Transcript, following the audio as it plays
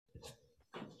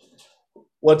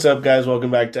What's up, guys?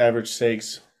 Welcome back to Average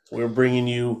Stakes. We're bringing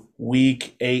you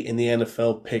Week 8 in the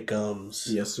NFL Pick'ems.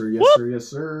 Yes, sir. Yes, Whoop! sir. Yes,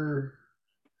 sir.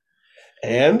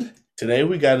 And today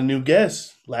we got a new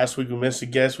guest. Last week we missed a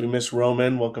guest. We missed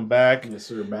Roman. Welcome back. Yes,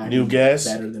 sir. Back New and guest.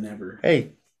 better than ever.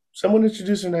 Hey, someone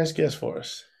introduce a nice guest for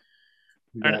us.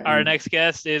 We Our, got our An- next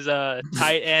guest is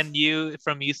tight end U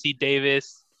from UC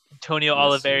Davis, Antonio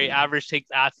Yes, Oliveri, sir. average takes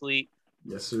athlete.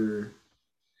 Yes, sir.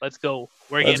 Let's go.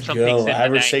 We're Let's getting some picks go. in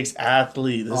Average tonight. Stakes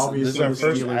athlete. This is Obviously, our a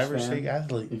first Steelers Average fan, Stakes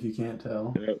athlete. if you can't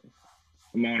tell. Yep.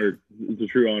 I'm honored. It's a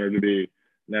true honor to be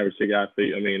an average take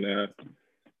athlete. I mean,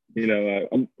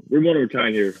 we're one of a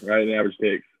kind here, right? An average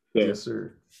takes. So Yes,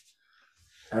 sir.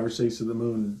 Average takes to the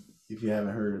moon, if you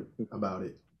haven't heard about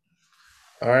it.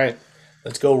 All right.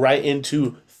 Let's go right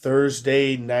into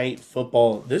Thursday night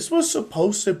football. This was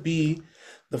supposed to be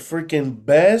the freaking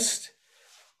best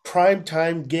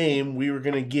primetime game we were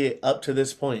going to get up to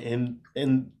this point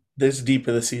in this deep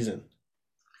of the season.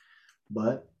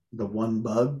 But the one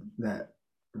bug that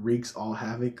wreaks all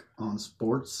havoc on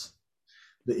sports,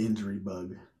 the injury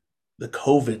bug, The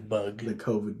COVID bug. the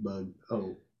COVID bug.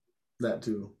 Oh, that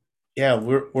too. Yeah,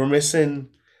 we're missing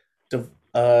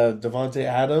Devontae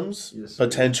Adams Yes, sir.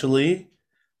 potentially,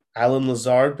 Alan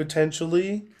Lazard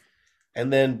potentially,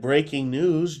 and then breaking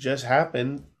news just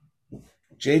happened: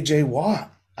 J.J.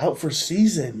 Watt out for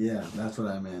season. Yeah, that's what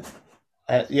I meant.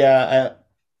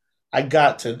 I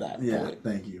got to that Yeah, point.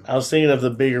 thank you. I was thinking of the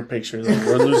bigger picture though.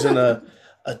 We're losing a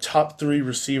top 3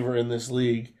 receiver in this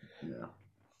league. Yeah.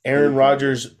 Aaron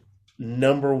Rodgers,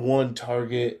 number 1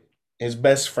 target, his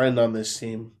best friend on this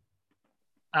team.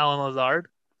 Alan Lazard.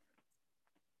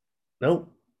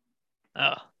 Nope.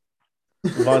 Oh,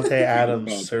 Devontae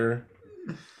Adams, sir.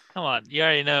 come on. You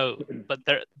already know. But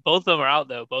both of them are out,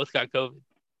 though. Both got COVID.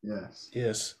 Yes.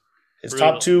 Yes. His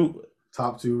Brutal. top 2,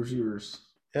 Top two receivers.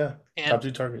 yeah, And, top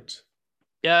 2 targets.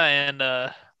 yeah, and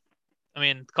I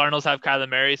mean, Cardinals have Kyler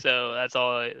Murray, so that's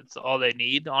all. It's all they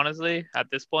need, honestly,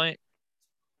 at this point.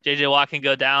 JJ Watt can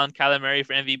go down. Kyler Murray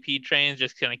for MVP train is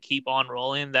just gonna keep on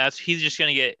rolling. He's just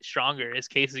gonna get stronger. His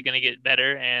case is gonna get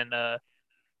better, and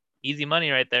easy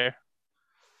money right there.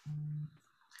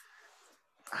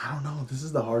 I don't know. This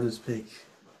is the hardest pick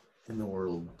in the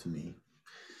world to me.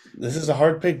 This is a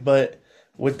hard pick, but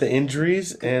with the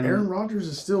injuries and Aaron Rodgers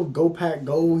is still go pack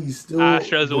go. He's still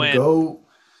Astros the win. go.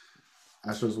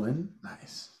 Astros win.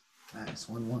 Nice.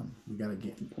 1-1. We got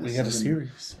a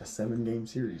series. A 7-game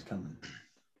series coming.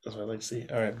 That's what I like to see.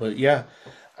 All right, but yeah,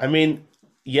 I mean,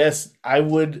 yes, I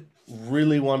would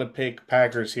really want to pick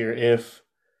Packers here if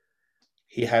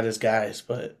he had his guys,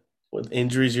 but with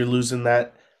injuries, you're losing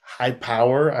that high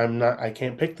power. I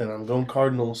can't pick them. I'm going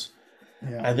Cardinals.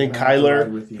 Yeah, I think I'm gonna have to ride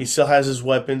Kyler, with you. he still has his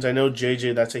weapons. I know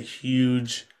JJ, that's a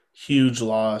huge, huge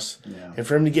loss. Yeah, And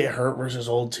for him to get hurt versus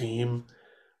old team,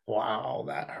 wow,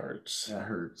 that hurts. that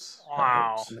hurts.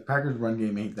 Wow. And the Packers' run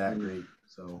game ain't that great,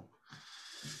 so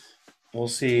We'll I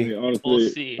see. mean, honestly, We'll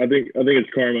see. I think it's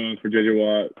karma for JJ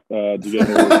Watt to get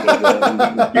hurt with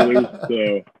the Steelers.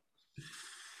 So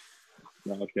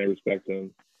no, I can't respect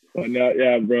him. But no,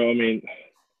 yeah, bro. I mean,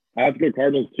 I have to go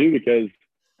Cardinals too because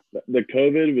the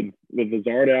COVID with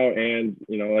Lazard out and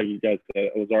like you guys said,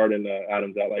 Lazard and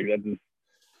Adams out, like that.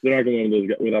 They're not going to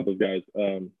win without those guys.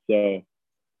 And the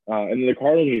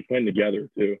Cardinals are playing together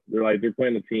too. They're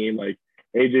playing a team. Like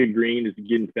AJ Green is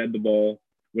getting fed the ball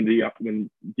when D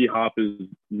Hop is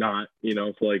not.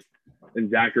 So like, and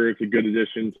Zach Ertz a good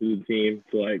addition to the team.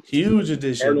 So like, Huge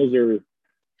addition.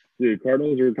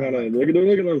 Cardinals are kind of they're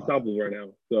looking unstoppable right now.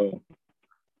 So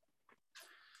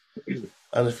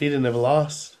Undefeated, never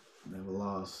lost. never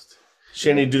lost.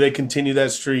 Shanny, do they continue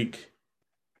that streak?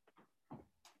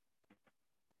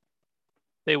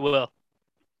 They will.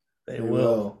 They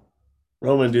will.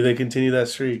 Roman, do they continue that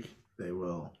streak? They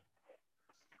will.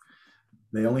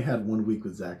 They only had 1 week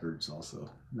with Zach Ertz also.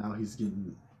 Now he's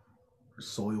getting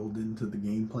soiled into the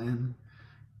game plan,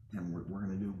 and we're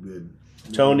gonna do good.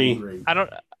 We're Tony. gonna do great.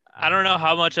 I don't know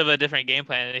how much of a different game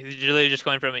plan. He's really just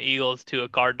going from an Eagles to a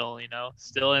Cardinal.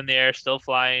 Still in the air, still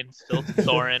flying, still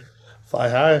soaring. Fly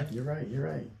high. You're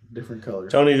right. Different color.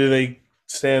 Tony, do they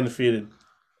stay undefeated?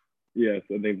 yes,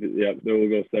 I think they will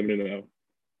go 7-0.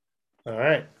 All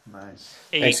right. Nice.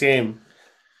 Next game.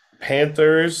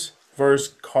 Panthers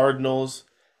versus Cardinals.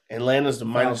 Atlanta's the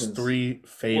Falcons. -3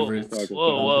 favorites.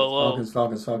 Whoa.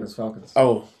 Falcons.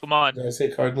 Oh, Come on. did I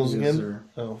say Cardinals Yes, again? sir.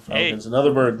 Oh, Hey. Falcons.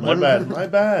 Another bird. My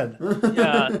bad.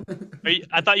 Yeah.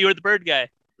 I thought you were the bird guy.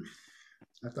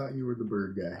 I thought you were the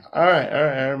bird guy. All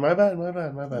right. My bad.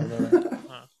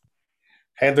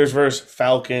 Panthers versus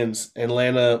Falcons.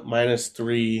 Atlanta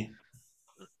 -3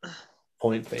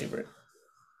 point favorite.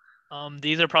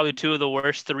 These are probably two of the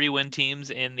worst 3-win teams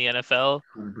in the NFL.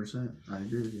 100%. I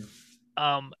agree with you.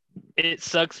 It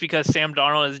sucks because Sam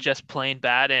Darnold is just plain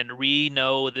bad, and we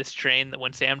know this train that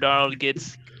when Sam Darnold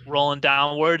gets rolling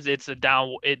downwards, it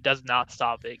does not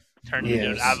stop. It turns into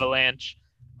an Yes. avalanche.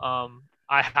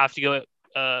 I have to go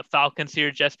Falcons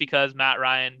here just because Matt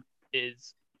Ryan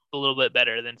is a little bit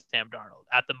better than Sam Darnold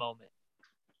at the moment.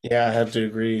 Yeah, I have to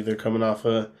agree. They're coming off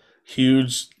a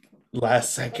huge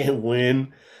last-second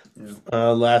win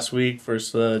last week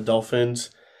versus the Dolphins.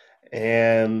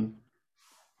 And,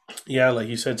 yeah, like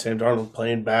you said, Sam Darnold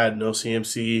playing bad, no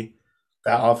CMC.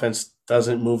 That offense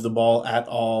doesn't move the ball at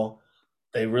all.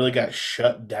 They really got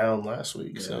shut down last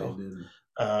week. Yeah, So they did.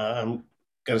 I'm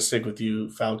going to stick with you,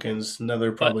 Falcons.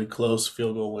 Another probably close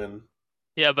field goal win.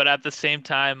 Yeah, but at the same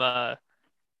time,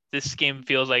 this game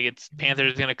feels like it's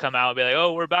Panthers going to come out and be like,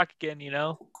 "Oh, we're back again,"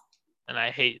 And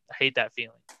I hate that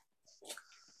feeling.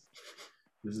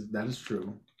 That is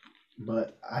true.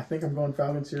 But I think I'm going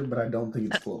Falcons here, but I don't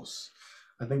think it's close.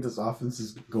 I think this offense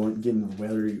is getting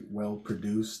very well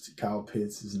produced. Kyle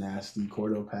Pitts is nasty.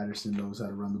 Cordell Patterson knows how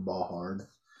to run the ball hard.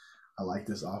 I like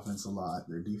this offense a lot.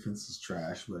 Their defense is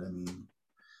trash, but I mean,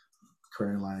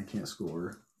 Carolina can't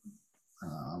score.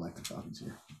 I like the Falcons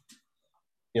here.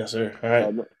 Yes, sir. All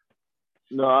right.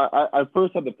 No, I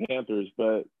first had the Panthers,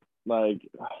 but I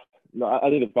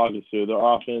think the Falcons too. Their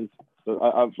offense.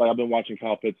 I've been watching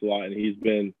Kyle Pitts a lot, and he's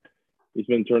been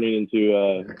turning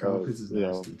into Kyle Pitts is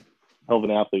nasty. Hell of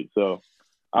an athlete. So,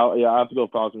 I have to go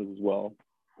Falcons as well.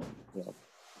 Yeah.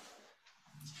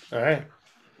 All right.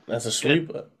 That's a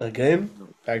sweep again,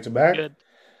 back to back. Good.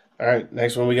 All right,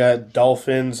 next one we got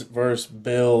Dolphins versus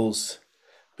Bills.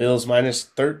 Bills minus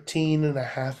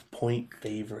 13.5-point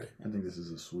favorite. I think this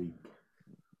is a sweep.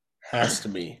 Has to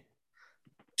be.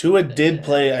 Tua did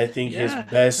play, I think, his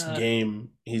best game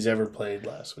he's ever played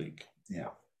last week. Yeah.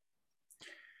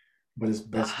 But his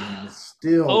best game is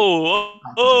still.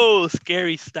 Oh,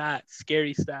 scary stat.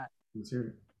 Scary stat. Let's hear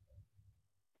it.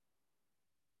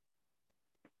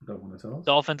 Don't want to tell us?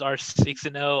 Dolphins are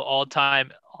 6-0 all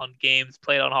time on games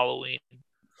played on Halloween.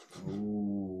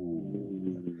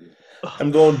 Ooh. I'm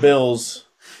going Bills.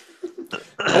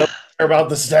 I don't care about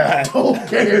the stat. Don't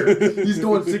care. He's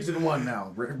going 6-1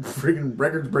 now. Freaking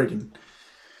records breaking.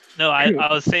 No, I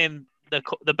was saying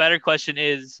the better question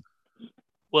is,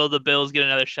 will the Bills get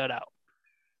another shutout?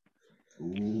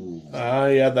 Ooh.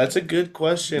 Yeah, that's a good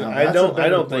question. Now, I that's a don't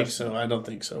better think question. so. I don't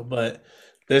think so. But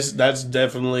that's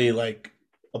definitely like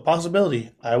a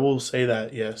possibility. I will say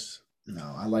that, yes.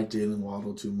 No, I like Jalen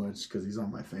Waddle too much because he's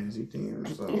on my fantasy team.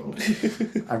 So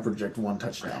I project 1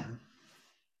 touchdown.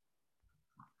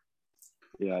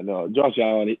 Yeah, no, Josh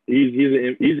Allen, he's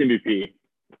MVP.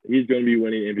 He's going to be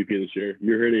winning MVP this year.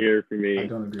 You heard it here from me. I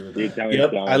don't agree with The that. Italian Yep,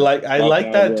 style. I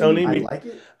like that, Tony. I like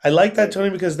it. I like that,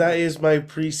 Tony, because that is my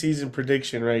preseason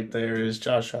prediction right there is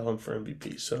Josh Allen for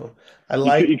MVP. So I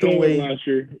like He the could way. win last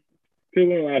year. Could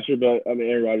win last year, but I mean,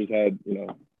 Aaron Rodgers had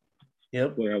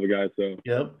Yep. one other guy. So,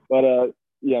 Yep. but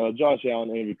Josh Allen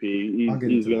MVP. I'll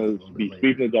get He's into that a going little to bit be later.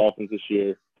 sweeping the Dolphins this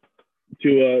year.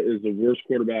 Tua is the worst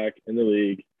quarterback in the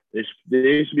league. They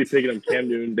should be picking up Cam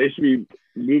Newton. They should be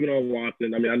moving on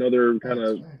Watson. I mean, I know they're kind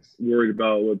of Facts. worried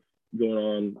about what's going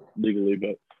on legally,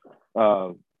 but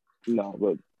no.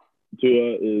 But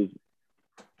Tua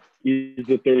he's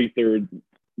the 33rd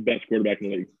best quarterback in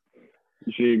the league.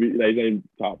 He should be he's not even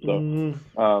top. So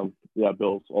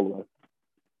Bills all the way.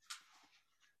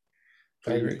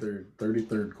 I agree.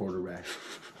 33rd quarterback.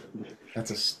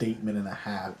 That's a statement and a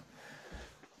half.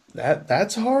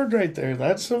 That's hard right there.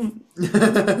 That's some.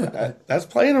 That's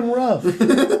playing him rough.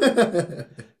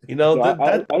 You know So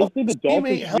that I don't think the team Dolphins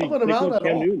ain't should be helping him picking out up at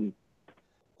Cam all. Newton.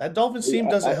 That Dolphins team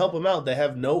Yeah, doesn't help him out. They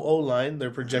have no O line.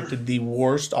 They're projected the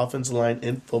worst offensive line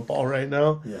in football right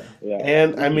now. Yeah.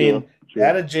 And I mean, True. they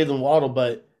added Jalen Waddle,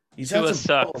 but he's had Tua some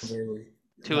sucks. problems lately.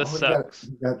 Tua No, sucks.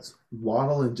 He got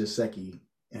Waddle and Jasecki,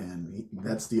 and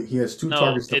he has 2 No,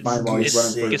 targets to it's find while he's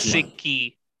running for his life.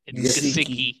 Gasicki. It's Gesicki.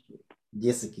 Gasicki.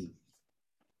 Jasecki.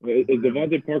 Is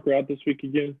Devontae Parker out this week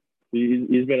again?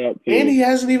 He's been out too. And he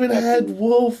hasn't even had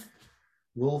Will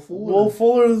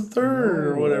Fuller the third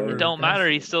or No, whatever. It don't matter.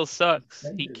 He still sucks.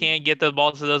 He can't get the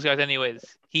ball to those guys anyways.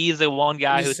 He's the one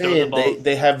guy I'm who just throws the saying, ball.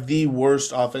 they have the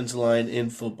worst offensive line in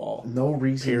football. No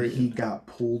reason Period. he got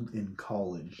pulled in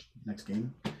college. Next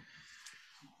game.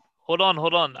 Hold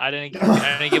on. I didn't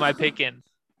get my pick in.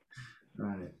 All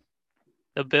right.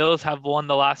 The Bills have won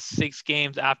the last 6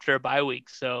 games after a bye week,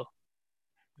 so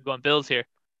I'm going Bills here.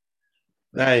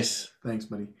 Nice. Thanks,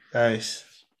 buddy. Nice.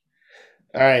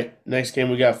 All right, next game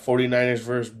we got 49ers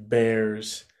versus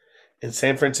Bears. And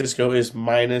San Francisco is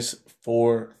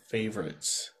 -4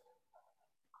 favorites.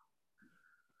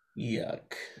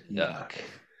 Yuck. Yuck.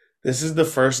 This is the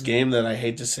first game that I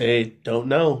hate to say don't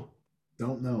know.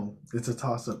 Don't know. It's a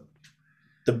toss up.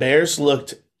 The Bears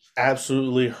looked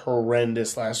absolutely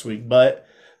horrendous last week, but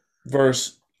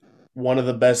versus one of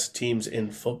the best teams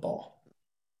in football.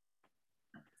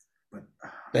 But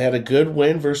They had a good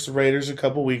win versus the Raiders a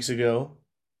couple weeks ago.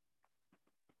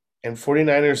 And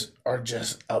 49ers are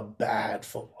just a bad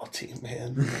football team,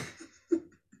 man.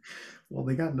 well,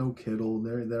 they got no Kittle.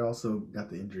 They're also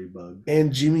got the injury bug.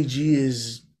 And Jimmy G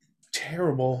is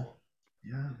terrible.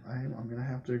 Yeah, I'm gonna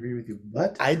have to agree with you.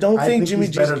 But I don't think Jimmy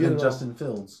he's G's better good than at all. Justin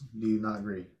Fields. Do you not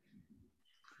agree?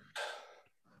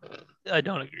 I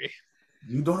don't agree.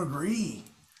 You don't agree.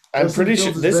 I'm Justin pretty sure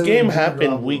Fields is this better game than Jimmy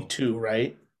happened Garoppolo. week 2,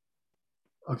 right?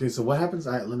 Okay, so what happens?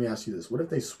 Let me ask you this: what if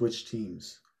they switch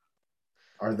teams?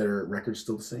 Are their records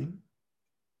still the same?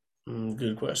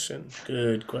 Good question.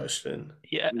 Good question.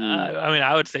 Yeah, I mean,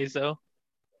 I would say so.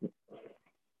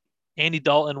 Andy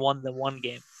Dalton won the one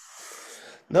game.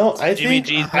 No, I Jimmy think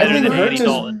G's I better think than Andy Hurts is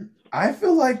Dalton. I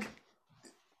feel like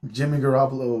Jimmy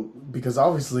Garoppolo, because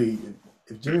obviously,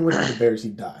 if Jimmy went to the Bears,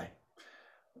 he'd die.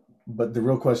 But the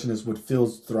real question is, would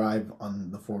Fields thrive on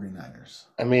the 49ers?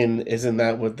 I mean, isn't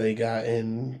that what they got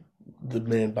in the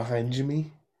man behind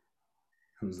Jimmy?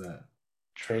 Who's that?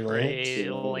 Trey Lance? Trey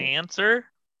Lancer.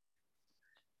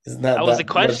 Isn't That was the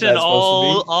what's question that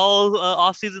supposed to be? all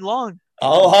off season long.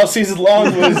 All half season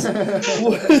long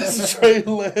was Trey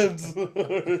Lance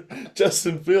or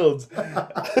Justin Fields.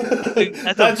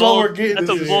 That's what we're getting. That's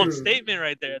a to. bold statement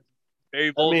right there. Very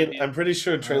I bold. mean, I'm pretty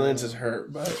sure Trey Lance is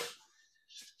hurt, but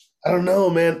I don't know,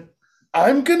 man.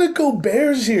 I'm gonna go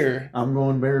Bears here. I'm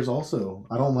going Bears also.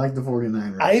 I don't like the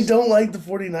 49ers. I don't like the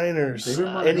 49ers David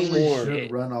Montgomery anymore.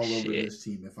 should run all over this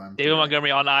team if I'm David correct.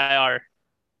 Montgomery on IR.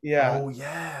 Yeah, Oh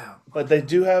yeah. but they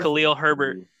do have Khalil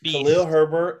Herbert. Beast. Khalil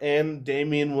Herbert and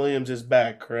Damian Williams is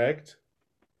back, correct?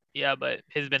 Yeah, but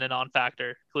he's been a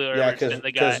non-factor. Khalil Yeah, Herbert's been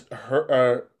the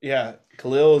guy.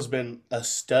 Khalil has been a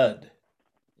stud.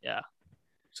 Yeah.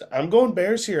 So I'm going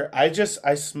Bears here. I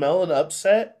smell an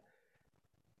upset.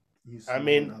 I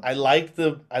mean, I like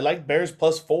Bears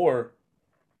 +4.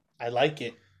 I like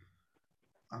it.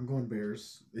 I'm going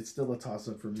Bears. It's still a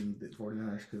toss-up for me. The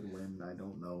 49ers could win. I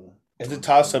don't know. It's a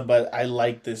toss-up, but I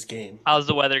like this game. How's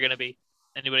the weather gonna be?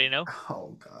 Anybody know?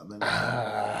 Oh God.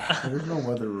 Ah. There's no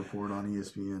weather report on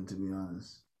ESPN, to be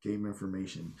honest. Game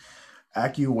information.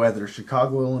 AccuWeather,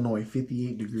 Chicago, Illinois,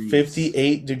 58 degrees.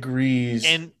 58 degrees.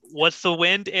 And what's the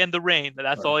wind and the rain?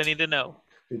 That's all I need to know.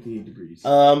 58 degrees.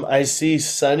 I see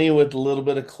sunny with a little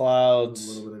bit of clouds.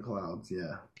 A little bit of clouds,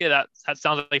 yeah. Okay, that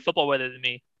sounds like football weather to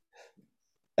me.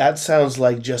 That sounds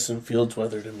like Justin Fields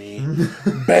weather to me.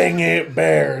 Bang it,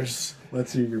 Bears.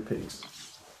 Let's hear your picks.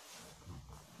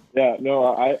 Yeah, no,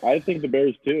 I think the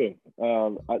Bears too.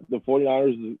 The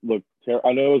 49ers look terrible.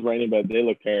 I know it was raining, but they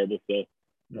look terrible still.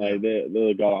 Like they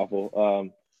look god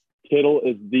awful. Kittle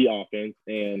is the offense,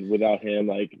 and without him,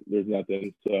 like there's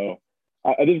nothing. So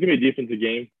I think it's gonna be a defensive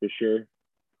game for sure.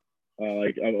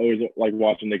 Like I'm always like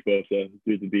watching Nick Bosa,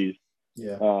 dude's a beast.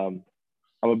 Yeah. I'm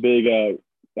a big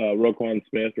Roquan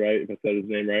Smith, right? If I said his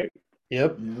name right.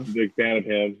 Yep. Big fan of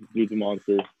him. Dude's a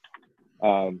monster.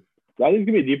 So I think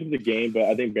it's gonna be a defensive game, but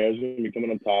I think Bears are gonna be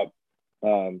coming on top.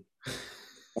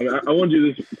 I mean, I want to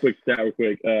do this quick stat real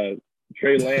quick.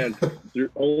 Trey Lance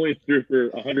only threw for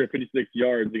 156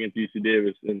 yards against UC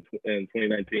Davis in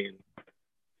 2019.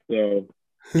 So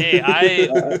Hey, I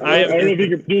don't know if he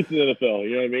can produce in the NFL.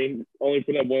 You know what I mean? Only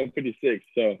put up 156.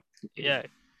 So yeah,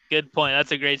 good point.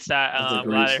 That's a great stat. I'm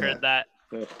glad I heard that.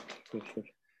 yeah.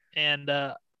 And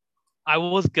I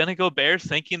was gonna go Bears,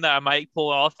 thinking that I might pull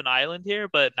off an island here,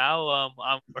 but now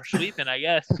we're sweeping, I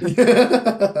guess.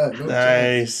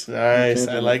 Nice.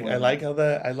 I like how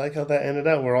that ended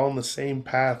up. We're all on the same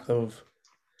path of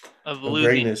losing.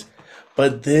 greatness.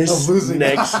 But this losing.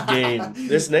 next game,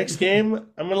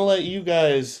 I'm gonna let you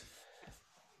guys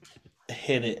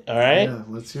hit it. All right, Yeah,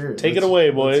 let's hear it. Take it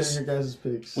away, boys. Let's hear your guys'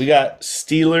 picks. We got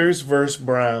Steelers versus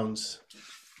Browns.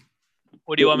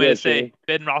 What do you want me Yeah, to say? sure.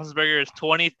 Ben Roethlisberger is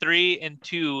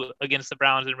 23-2 against the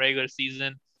Browns in regular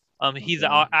season. He's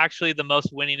Okay. actually the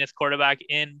most winningest quarterback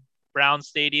in Brown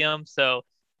Stadium. So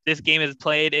this game is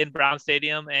played in Brown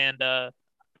Stadium, and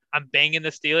I'm banging the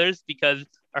Steelers because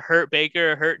a hurt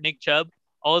Baker, a hurt Nick Chubb.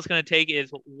 All it's going to take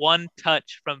is one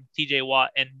touch from T.J. Watt,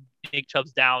 and Nick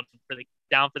Chubb's down for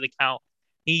the count.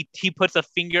 He puts a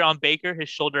finger on Baker, his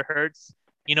shoulder hurts.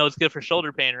 You know it's good for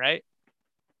shoulder pain, right?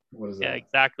 What is Yeah, that?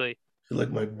 exactly. You lick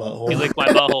my butthole. He licked my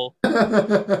butthole.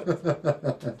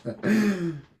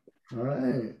 All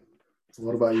right.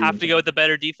 What about you? Have to go with the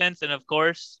better defense, and of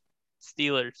course,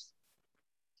 Steelers.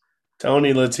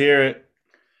 Tony, let's hear it.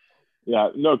 Yeah,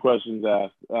 no questions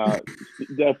asked.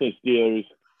 Definitely Steelers.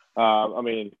 I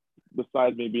mean,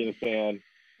 besides me being a fan,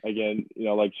 again,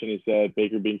 like Shinny said,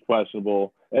 Baker being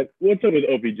questionable. And what's up with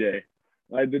OPJ?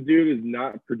 Like, the dude is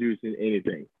not producing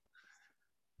anything.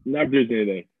 Not producing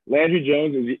anything. Landry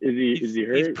Jones, is he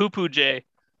hurt? He's poo-poo Jay.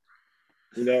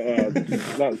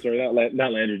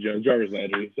 Not Landry Jones. Jarvis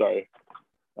Landry. Sorry.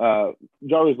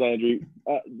 Jarvis Landry.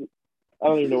 I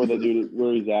don't even know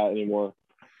where he's at anymore.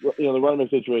 The running back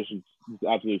situation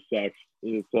absolutely sucks.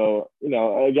 So,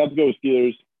 I got to go with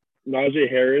Steelers. Najee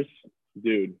Harris,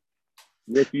 dude.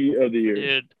 Rookie of the year.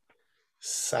 Dude.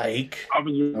 Psych.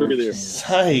 Offensive rookie of the year.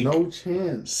 Psych. No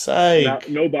chance. Psych.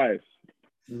 No bias.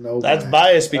 No. That's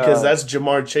bias because that's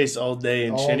Jamar Chase all day,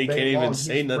 and Shinny can't even long.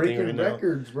 say He's nothing breaking right now.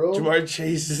 records, bro. Jamar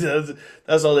Chase,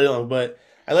 that's all day long. But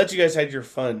I let you guys have your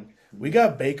fun. We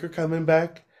got Baker coming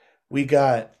back. We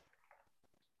got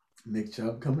Nick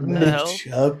Chubb coming the back. hell?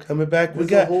 Chubb coming back. We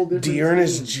It's a got whole different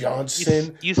Dearness team.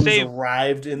 Johnson, You who's say-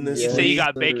 arrived in this You say you league.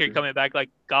 got Baker coming back, like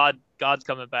God's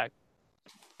coming back.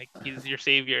 Like he's your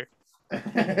savior.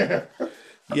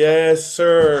 Yes,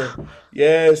 sir.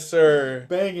 Yes, sir.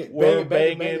 Bang it. We're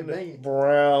bang banging it.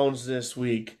 Browns this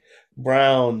week.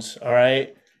 Browns, all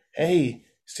right? Hey,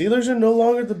 Steelers are no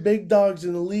longer the big dogs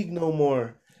in the league no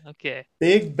more. Okay.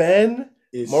 Big Ben,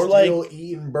 Is More still like-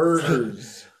 eating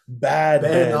burgers. bad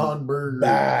Ben Ben. on burgers.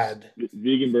 Bad.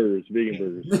 Vegan burgers. Thank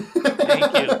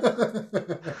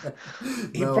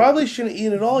He probably shouldn't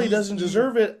eat it all. He doesn't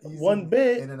deserve it one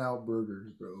bit. In-N-Out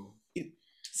burgers, bro.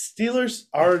 Steelers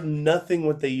are nothing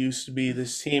what they used to be.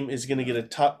 This team is going to get a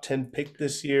top 10 pick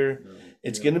this year.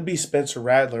 It's going to be Spencer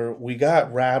Rattler. We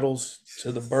got Rattles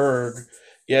to the Berg.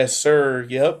 Yes, sir.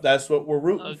 Yep, that's what we're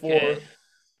rooting Okay.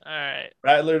 for. All right.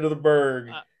 Rattler to the Berg.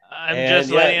 I'm And, just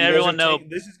yeah, letting you guys everyone are know.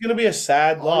 this is going to be a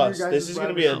sad All your loss. guys' This is going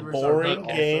to wide be a receivers are boring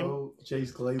hurt game. also.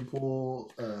 Chase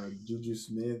Claypool, Juju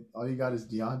Smith. All you got is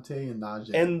Deontay and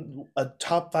Najee. And a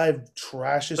top 5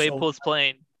 trashes. Claypool's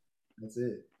playing. That's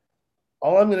it.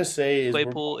 All I'm going to say is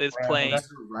Claypool is Browns. playing. That's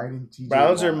right in TJ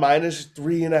Browns are Watt. minus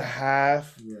 3.5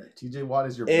 Yeah, TJ Watt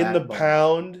is your in the backbone.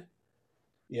 pound.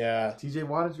 Yeah. TJ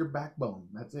Watt is your backbone.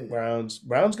 That's it. Browns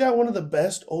got one of the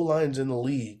best O-lines in the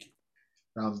league.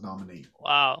 Browns dominate.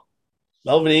 Wow.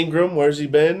 Melvin Ingram, where's he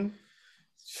been?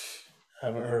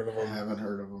 Haven't heard of I him. haven't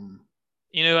heard of him.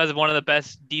 You know who has one of the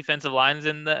best defensive lines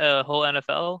in the whole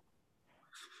NFL?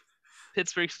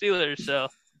 Pittsburgh Steelers. So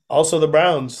Also the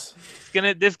Browns.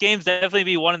 this game's definitely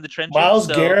be one in the trenches. Myles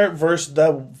so Garrett versus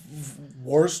the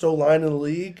worst O-line in the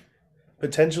league,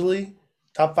 potentially.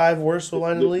 Top 5 worst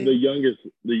O-line in the The league.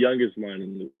 youngest line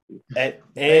in the And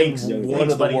Thanks. one Thanks, of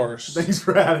the buddy. worst. Thanks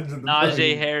for adding to the Najee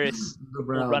play. Harris The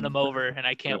will run him over, and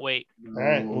I can't wait. No. All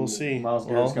right, we'll see. Myles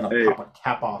Garrett's Well, gonna hey. pop a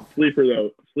cap off. sleeper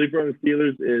though. Sleeper on the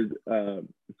Steelers is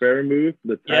Fairmouth,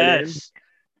 the tight end. Yes.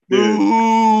 Dude,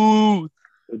 Ooh.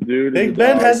 the dude. Big is a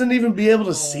Ben dog. hasn't even been able to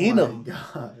Oh see my him.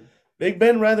 God. Big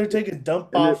Ben rather take a dump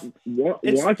And off.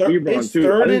 It's, watch thir- Ebron it's too.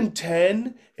 third and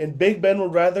 10, and Big Ben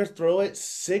would rather throw it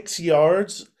 6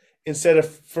 yards instead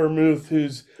of Vermouth,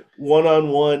 who's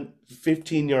one-on-one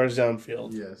 15 yards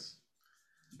downfield. Yes.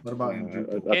 What about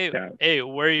Andrew? Hey,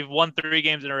 we've won 3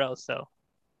 games in a row, so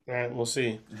All right, we'll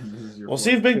see. This is your We'll fault.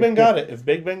 see if Big Ben got it. If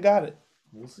Big Ben got it.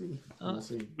 We'll see. Uh, We'll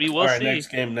see. we will All right, see. next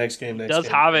game. does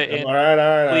have it in all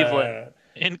right, Cleveland.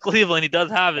 In Cleveland, he does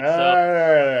have it. All So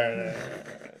right.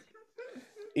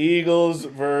 Eagles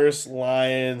versus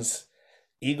Lions.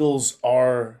 Eagles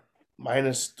are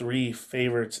 -3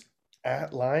 favorites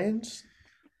at Lions.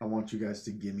 I want you guys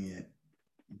to give me it.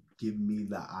 Give me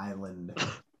the island.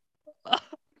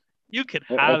 you can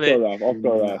I'll have start it. off. I'll Give me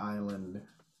start the off. island.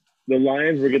 The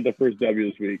Lions will get the first W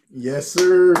this week. Yes,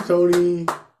 sir, Tony.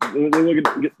 They look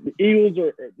at the Eagles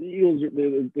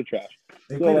they're trash.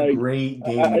 They So, played a like, great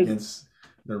game I- against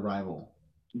their rival.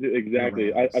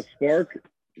 Exactly. Rams. A spark.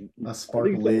 A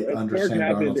spark lit a under spark Sam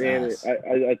happened, Darnold's and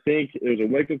ass. I think it was a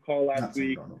wake up call Not last Sam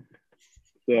week. Darnold.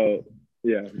 So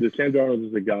yeah, the Sam Darnold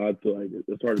is a god, so like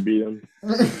it's hard to beat him.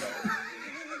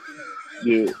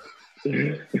 Dude.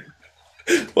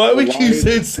 Why we The keep Lions-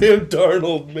 saying Sam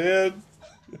Darnold, man?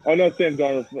 Oh no, Sam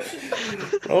Darnold.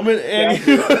 Roman and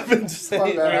you have been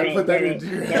saying My bad. I put that Darnold, into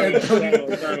your Darnold, head.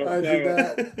 Darnold, I did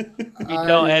Darnold. that. You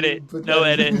don't I edit. put No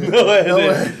that edit. into- No No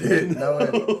edit. edit. No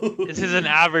edit. This is an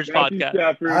average Matthew podcast.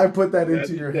 Stafford. I put that into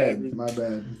Matthew your head. Stafford. My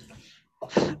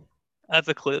bad. That's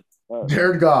a clip.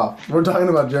 Jared Goff. We're talking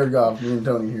about Jared Goff. Me and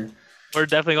Tony here. We're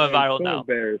definitely going I'm viral so now.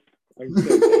 embarrassed. I'm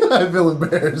so embarrassed. I feel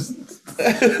embarrassed.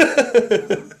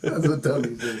 That's what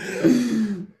Tony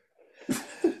said.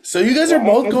 So you guys are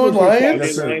Well, both I'm going still Lions? Lions.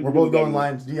 Yes, sir. Lions We're both will going go.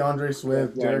 Lions. DeAndre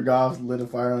Swift, Lions. Jared Goff lit a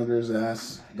fire under his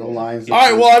ass. Go Lions. All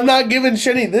right, well, I'm not giving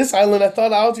Shenny this island. I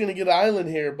thought I was going to get an island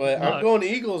here, but I'm Fuck. going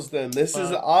Eagles then. This is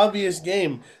an Fuck. obvious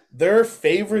game. They're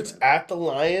favorites at the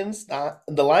Lions.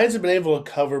 The Lions have been able to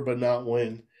cover but not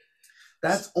win.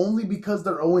 That's only because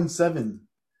they're 0-7.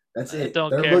 That's I it. don't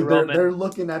they're, care, Roman. they're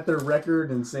looking at their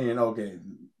record and saying, okay,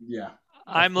 yeah.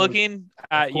 I'm course. looking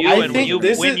at course. you, I and when think you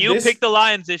this- pick the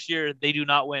Lions this year, they do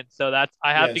not win. So that's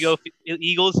I have to Yes. go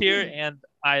Eagles here, and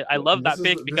I love This that is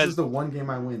pick this because is the one game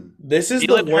I win. This is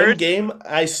Jalen the one Hurts- game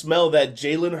I smell that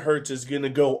Jalen Hurts is going to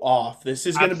go off. This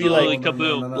is going to be Absolutely. like,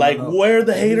 kaboom. like where are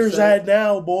the You haters said- at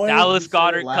now, boy? Dallas said it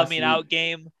Goddard last coming week. out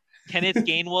game. Kenneth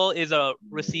Gainwell is a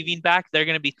receiving back. They're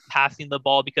going to be passing the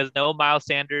ball because no Miles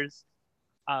Sanders.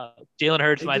 Jalen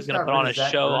Hurts They is just going to got put rid on a of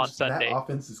Zach show on Ertz. Sunday. That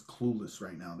offense is clueless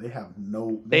right now. They have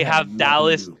no. They have nothing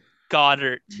Dallas to do.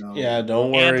 Goddard No. Yeah,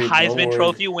 don't and worry. Heisman don't worry.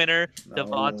 Trophy winner No.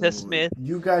 Devonta Smith.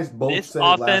 You guys both This said it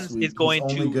last offense week. is going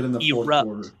He's only to good in the fourth erupt.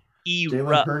 quarter. Jalen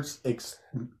Erupt. Hurts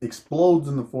explodes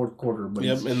in the fourth quarter, but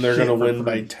Yep, he's and they're shit going to for win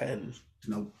by three. 10.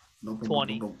 Nope.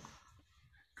 20. Nope.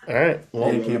 All right.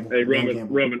 Well, Dan Campbell. Hey, Dan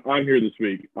Campbell. Roman, I'm here this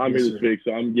week. I'm Yes, here this sir. week,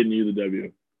 so I'm getting you the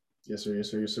W. Yes, sir. Yes,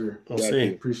 sir. Yes, sir. we'll Got see.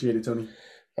 you. Appreciate it, Tony.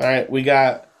 All right, we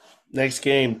got next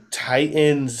game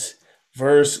Titans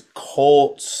versus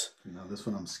Colts. No, this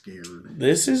one I'm scared.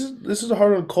 This is a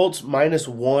hard one. Colts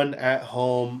 -1 at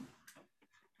home.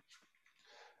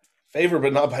 Favor,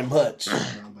 but not by much.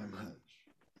 Not by much.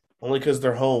 Only because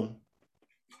they're home.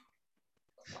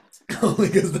 Only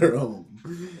because they're home.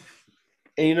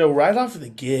 And you know, right off the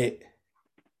get,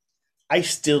 I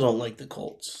still don't like the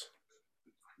Colts.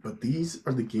 But these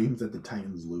are the games that the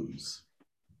Titans lose.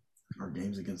 Are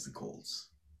games against the Colts.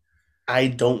 I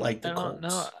don't like the I Colts. don't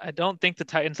know. I don't think the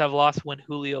Titans have lost when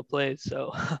Julio plays,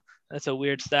 so that's a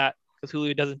weird stat because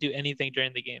Julio doesn't do anything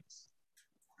during the games.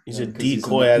 He's Yeah, a because he's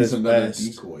decoy at his another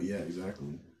best. Decoy, yeah,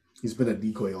 exactly. He's been a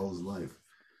decoy all his life.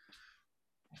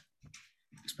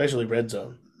 Especially red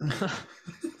zone.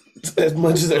 As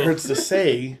much as it hurts to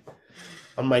say,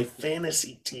 on my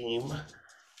fantasy team,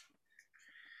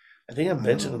 I think I'm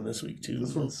benching him this week too.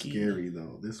 This one's low-key. scary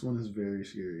though. This one is very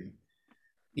scary.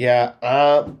 Yeah,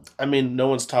 I mean, no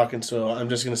one's talking, so I'm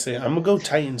just gonna say I'm gonna go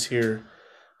Titans here.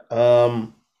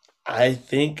 I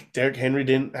think Derrick Henry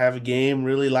didn't have a game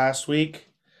really last week.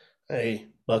 Hey,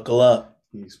 buckle up,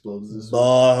 He explodes this week.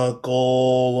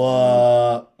 buckle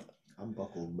up. I'm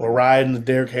buckled. We're riding the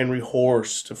Derrick Henry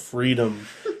horse to freedom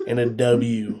and a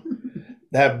W.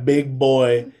 That big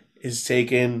boy is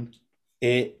taking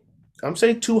it. I'm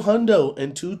saying 2 hundo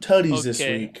and 2 tutties this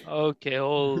week. Okay,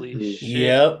 holy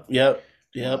shit.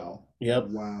 Yep.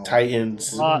 Wow.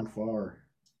 Titans. You're going far.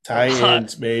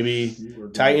 Titans, baby. You are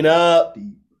going Tighten up.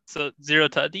 deep. So 0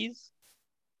 tutties?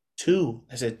 2.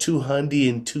 I said 2 hundy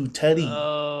and 2 tutty.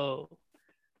 Oh.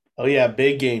 Oh yeah,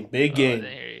 big game. Big I game.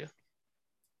 didn't hear you.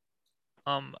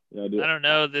 Yeah, dude. I don't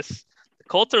know. The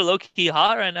Colts are low key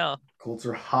hot right now. Colts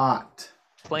are hot.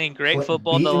 Playing great Play-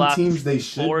 football the beating last teams they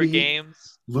should 4 beat.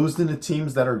 games. Losing to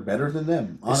teams that are better than them.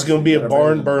 This is Honestly, gonna be that a are better barn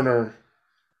than them. burner.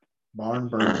 Barn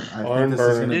burner. I Barn think this is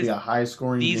burner. going to be a high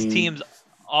scoring These game. teams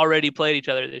already played each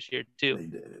other this year too. They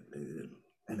did.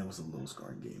 And it was a low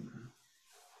scoring game.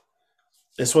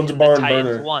 This one's a And barn the Titans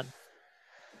burner. won.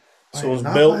 So it was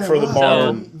Not built by a for the lot.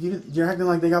 barn. You're acting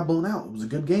like they got blown out. It was a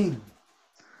good game.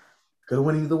 Could have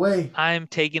went either way. I'm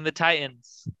taking the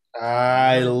Titans.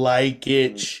 I like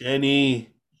it, Shenny.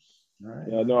 All right.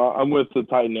 Yeah, no, I'm with the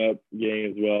tighten up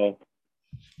game as well.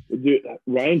 Dude,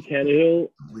 Ryan Tannehill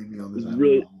Leave me on this. It's island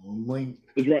really- lonely.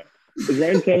 is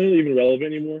Ryan Tannehill even relevant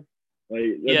anymore? Like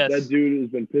Yes. that dude has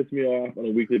been pissing me off on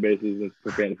a weekly basis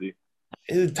for fantasy.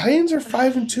 The Titans are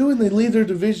 5-2 and they lead their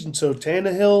division, so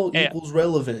Tannehill Hey, equals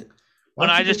relevant. Why When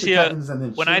don't I you just pick see the a- Titans and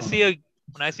then When shit I on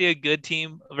see them? a good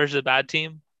team versus a bad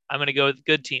team, I'm gonna go with the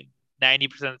good team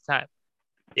 90% of the time.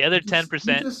 The other You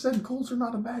 10%, just said Colts are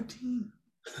not a bad team.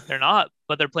 they're not,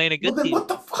 but they're playing a Well, good then team. what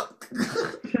the fuck?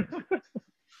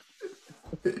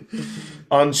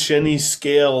 On Shenny's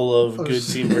scale of Oh, good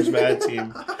shit. team versus bad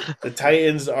team, the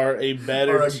Titans are a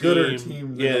better Or a team. gooder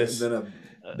team yes, than a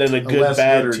than a a good less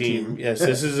bad gooder team. team. Yes,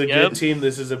 this is a Yep. good team.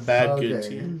 This is a bad good Okay.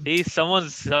 team. See, someone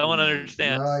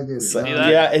understands. No, I get it. So, See No, that?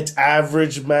 yeah, it's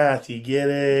average math. You get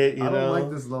it. You I don't know. like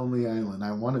this lonely island.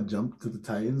 I want to jump to the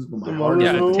Titans, but my Come heart on, is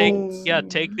Yeah, with the take-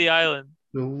 Colts. take the island.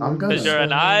 I'm gonna. Because you're an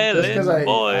Just because island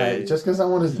boy. just because I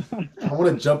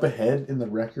want to jump ahead in the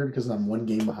record because I'm one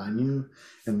game behind you,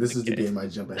 and this is the Okay. game I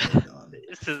jump ahead on.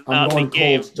 This is I'm not the going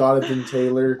game. Colts. Jonathan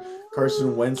Taylor,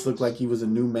 Carson Wentz looked like he was a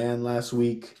new man last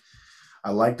week.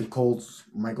 I like the Colts.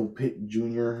 Michael Pitt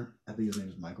Jr. I think his name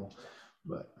is Michael,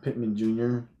 but Pittman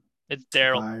Jr. It's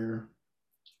Daryl. Fire.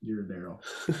 You're Daryl.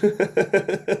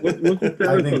 What's the I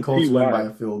status think on Colts win by Ty?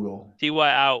 a field goal. Ty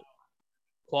out.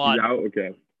 Quad. He's out.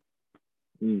 Okay.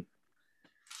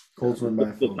 Colts win by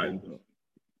a Still field Titans, goal.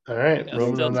 though. All right, Yeah,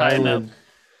 rolling still on tied up. island.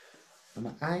 I'm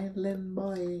an island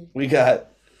boy. We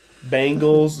got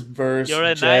Bengals versus You're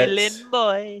an Jets. island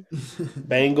boy.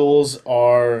 Bengals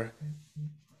are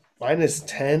minus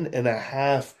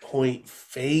 10.5-point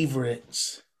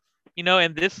favorites. You know,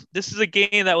 and this is a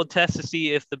game that will test to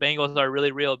see if the Bengals are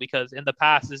really real, because in the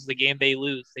past, this is the game they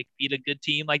lose. They beat a good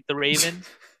team like the Ravens,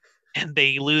 and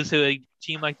they lose to a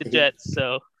team like the Jets.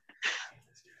 So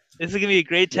this is gonna be a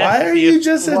great test. Why to are see you if,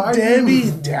 just Why a are Debbie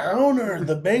you- Downer?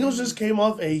 The Bengals just came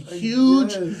off a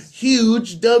huge, Yes.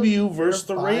 huge W versus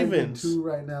the They're 5-2 Ravens.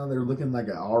 right now. They're looking like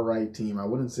an all right team. I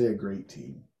wouldn't say a great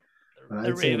team, but the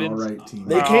I'd say an all Ravens? right team.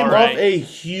 They Are came all right. off a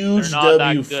huge They're not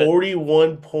that W, good.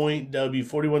 41-point W,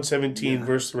 41-17 Yeah.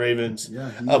 versus the Ravens.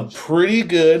 Yeah, A huge. pretty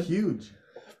good Huge.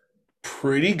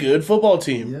 football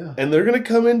team. Yeah. And they're going to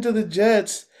come into the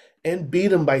Jets and beat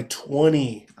them by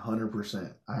 20.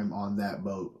 100%. I'm on that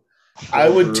boat. I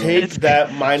would Burrow. take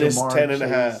that minus Jamar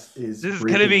 10.5. Chase is this is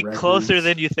gonna be breaking closer records.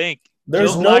 than you think.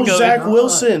 There's Joe no Flacco Zach is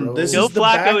Wilson. not, This bro. Joe is the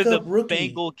Flacco is a backup rookie.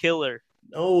 Bengal killer.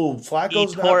 No, He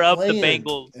Flacco's not tore up the playing.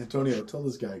 Bengals. Antonio, tell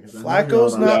this guy. 'Cause I know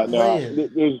Flacco's you're not on our- playing.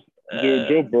 There's dude,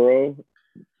 Joe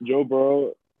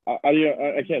Burrow.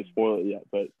 I can't spoil it yet,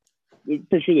 but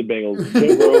for sure the Bengals.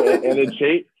 Joe Burrow and then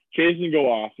Chase can go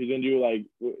off. He's gonna do like,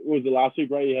 what was it last week?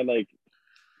 Right? He had like,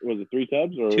 was it 3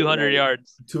 tubs or 200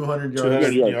 yards. 200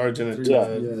 200 yards. yards in a Three- tub.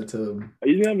 Yeah, to,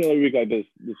 He's gonna have another week like this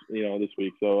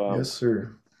week. So yes,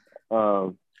 sir.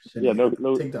 yeah, no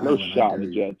Take the island, I shot. dare The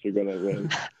you. Jets are gonna win.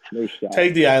 No shot.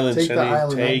 Take the island, Take the Shenny.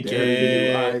 island. I Take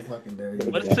dare you. I it. fucking dare you.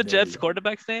 What's I the dare Jets you.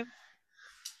 quarterback's name?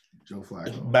 Joe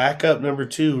Flacco. Backup number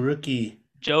 2, rookie.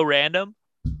 Joe Random.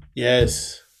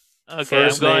 Yes. Okay,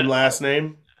 First name, last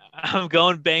name. I'm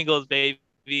going Bengals, baby.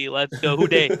 Let's go. Who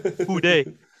day? Who day?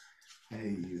 I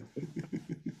hate you.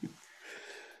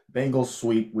 Bengals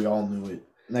sweep. We all knew it.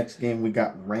 Next game, we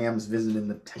got Rams visiting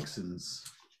the Texans.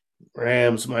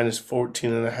 Rams minus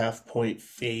 14.5-point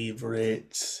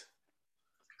favorites.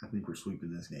 I think we're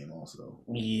sweeping this game also.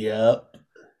 Yep.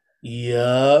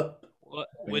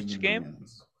 Which Bengals, game?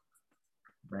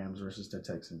 Rams versus the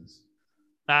Texans.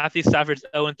 Matthew Stafford's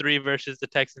 0-3 versus the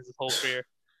Texans his whole career.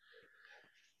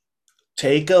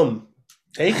 Take them.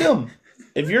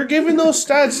 If you're giving those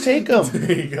stats, take them.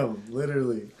 There you go.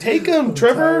 Literally. Take them, I'm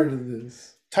Trevor. tired of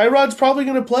this. Tyrod's probably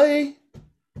going to play.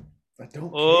 I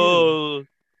don't Oh,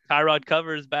 Tyrod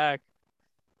covers back.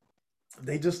 care.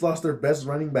 They just lost their best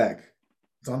running back.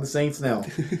 It's on the Saints now.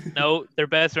 No, their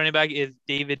best running back is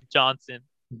David Johnson.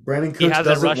 Brandon He Cooks hasn't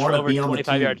doesn't rushed want for to over be on the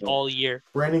 25 team. yards all year.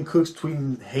 Brandon Cooks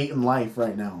tweeting hate in life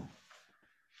right now.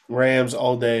 Rams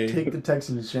all day. Take the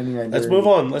Texans, Shenny. I Let's dare move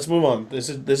you. on. Let's move on. This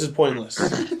is pointless.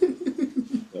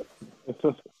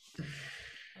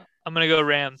 I'm going to go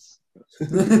Rams.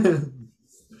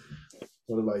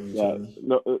 What about you, Yeah, Shenny?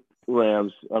 no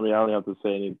Rams. I mean, I don't have to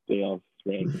say anything else.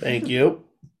 Rams. Thank you.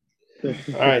 All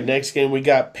right, next game we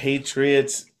got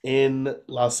Patriots in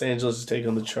Los Angeles to take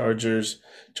on the Chargers.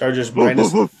 Chargers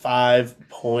minus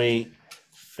 5-point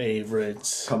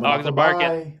favorites. Coming Dogs off a are barking.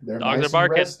 bye. They're Dogs nice are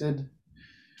barking. And rested.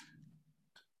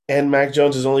 And Mac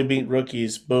Jones has only beat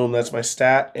rookies. Boom, that's my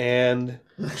stat. And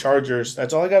Chargers.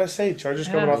 That's all I got to say. Chargers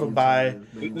coming off a bye.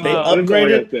 They That's all I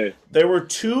upgraded. gotta say. There were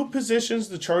 2 positions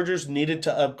the Chargers needed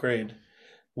to upgrade.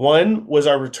 One was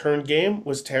our return game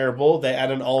was terrible. They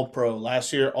had an all-pro.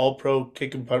 Last year, all-pro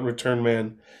kick and punt return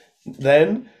man.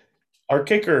 Then our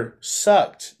kicker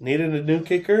sucked. Needed a new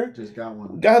kicker. Just got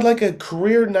one. Got like a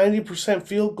career 90%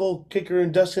 field goal kicker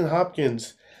in Dustin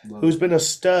Hopkins, Love who's it. been a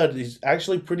stud. He's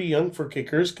actually pretty young for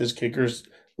kickers because kickers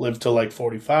live to like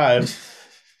 45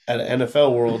 at an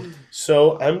NFL world.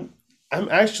 So I'm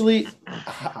actually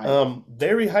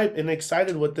very hyped and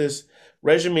excited what this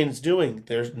regime's doing.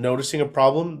 They're noticing a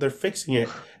problem, they're fixing it.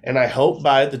 And I hope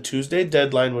by the Tuesday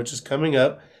deadline, which is coming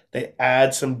up, they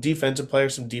add some defensive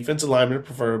players, some defensive linemen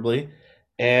preferably,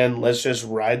 and let's just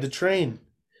ride the train.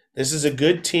 This is a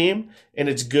good team, and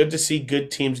it's good to see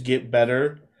good teams get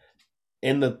better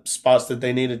in the spots that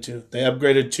they needed to. They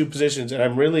upgraded 2 positions, and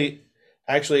I'm really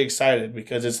actually excited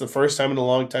because it's the first time in a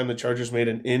long time the Chargers made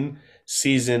an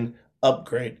in-season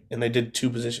upgrade, and they did 2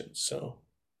 positions. So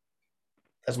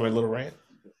that's my little rant.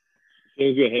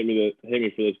 He's gonna hate me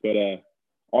for this, but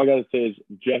all I gotta say is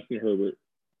Justin Herbert.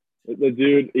 The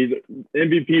dude, he's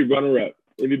MVP runner-up.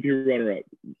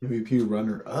 MVP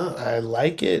runner up. I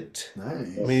like it.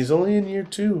 Nice. I mean, he's only in year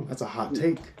 2. That's a hot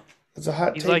take. That's a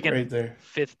hot He's take like in right there.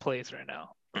 5th place right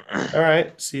now. All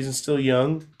right, season's still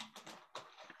young.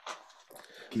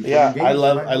 Keep Yeah, winning games,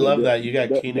 I right? love that. You got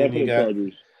Keenan, you Definitely got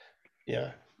Chargers.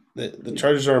 yeah. The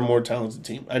Chargers are a more talented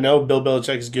team. I know Bill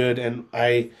Belichick is good, and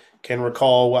I can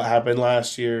recall what happened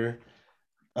last year.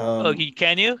 Oh,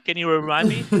 can you remind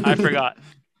me? I forgot.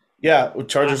 Yeah,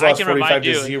 Chargers I lost can remind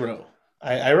 45-0. you.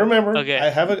 I remember. Okay. I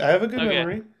have a good Okay.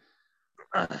 memory.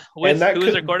 With that who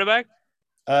is their could- quarterback?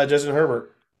 Justin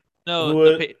Herbert. No,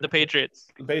 Who the Patriots.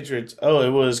 the Patriots? Oh, it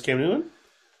was Cam Newton.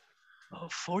 Oh,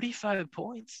 45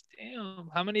 points. Damn.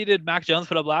 How many did Mac Jones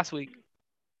put up last week?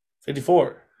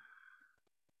 54.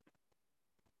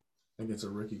 Against a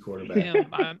rookie quarterback.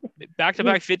 Damn.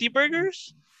 Back-to-back 50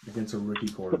 burgers? Against a rookie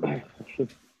quarterback.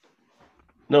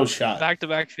 No shot.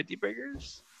 Back-to-back 50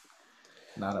 burgers?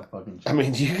 Not a fucking I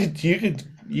mean, you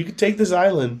could take this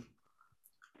island.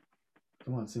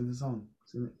 Come on, sing the song.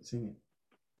 Sing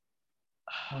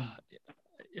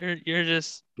it. You're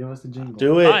just Give us the jingle.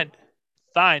 Do it.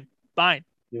 fine.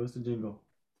 Give us the jingle.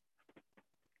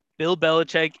 Bill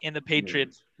Belichick and the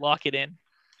Patriots. Lock it in.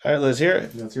 All right, let's hear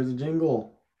it. Let's hear the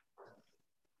jingle.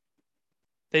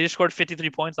 They just scored 53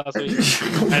 points last week.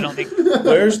 I don't think.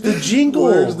 Where's the jingle?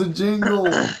 Where's the jingle?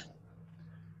 What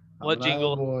I'm an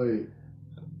jingle? Boy.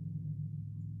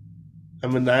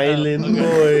 I'm an island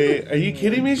boy. Are you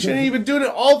kidding me? Shouldn't you been doing it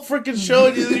all freaking show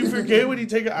and you forget when you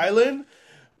take an island?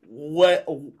 What?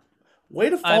 Way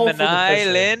to fall I'm for an the pressure.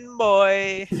 island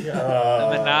boy.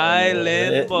 I'm an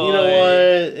island boy. You know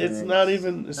what? It's Thanks. not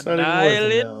even. It's I'm not an even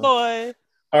worth it island now. boy.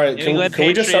 All right, New can England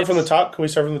we just start from the Patriots. top? Can we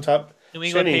start from the top? New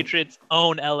England Shinny. Patriots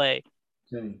own LA.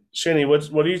 Kenny, Shinny, what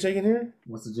are you taking here?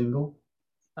 what's the jingle?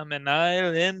 I'm an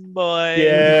island boy.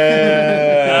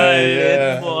 Yeah,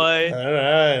 Island boy. All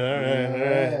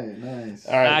right. Nice.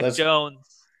 All right, Mac Jones.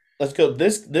 let's go.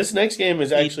 This next game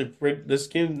is actually next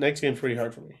game's pretty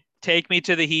hard for me. Take me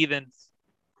to the heathens.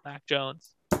 Mac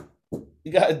Jones.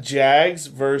 You got Jags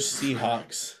versus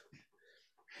Seahawks.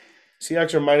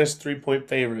 Seahawks are minus 3-point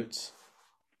favorites.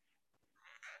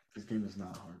 This game is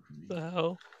not hard for me. The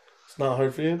hell? It's not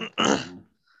hard for you.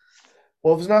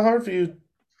 Well, if it's not hard for you,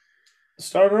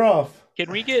 start her off.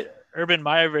 Can we get Urban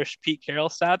Meyer versus Pete Carroll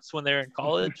stats when they're in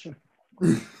college?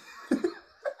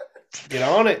 Get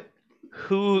on it.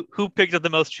 Who picked up the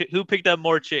most? Who picked up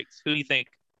more chicks? Who do you think?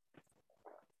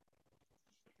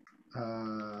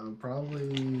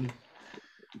 Probably.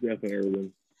 Definitely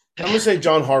Urban. I'm gonna say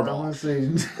John I Harbaugh. want to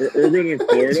say Urban in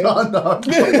Florida. John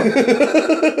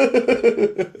Harbaugh.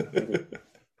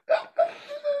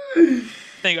 I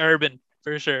think Urban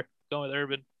for sure. Going with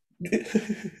Urban.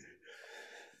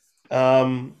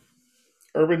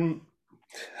 Urban.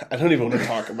 I don't even want to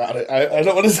talk about it. I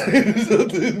don't want to say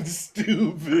something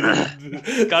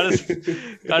stupid.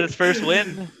 Got his first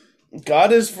win.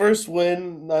 Got his first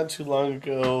win not too long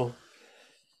ago.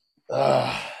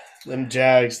 Them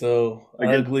Jags though,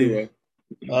 Against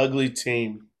ugly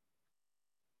team.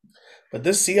 But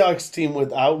this Seahawks team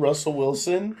without Russell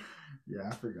Wilson, Yeah,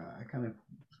 I forgot. I kind of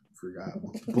forgot.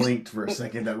 Blinked for a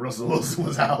second that Russell Wilson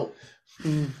was out.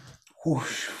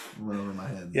 whoosh. Went over my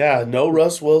head. Yeah, no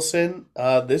Russ Wilson.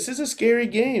 This is a scary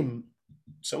game.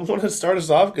 Someone want to start us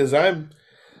off because I'm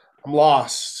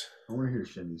lost. I want to hear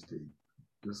Shinny's take,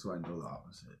 just so I know the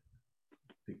opposite.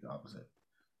 Pick the opposite.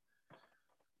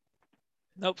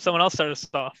 Nope, someone else started us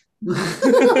off.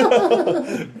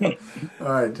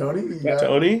 All right, Tony. You got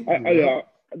Tony? Yeah,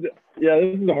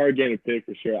 this is a hard game to pick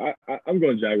for sure. I'm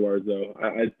going Jaguars though.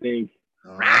 I think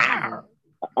All right.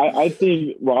 I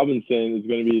think Robinson is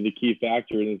going to be the key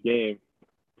factor in this game.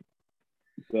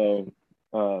 So,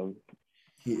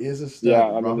 He is a stud. Yeah,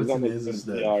 I mean, Robinson he's is a on the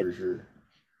stud Seahawks. for sure.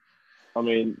 I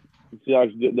mean,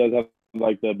 Seahawks does have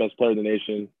like the best player in the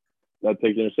nation that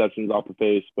takes interceptions off the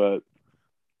face, but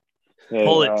hey,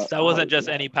 Bullets. That wasn't just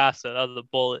any pass. That was a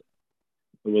bullet.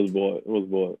 It was a bullet. It was a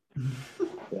bullet.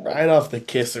 Yeah. Right off the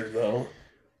kisser though.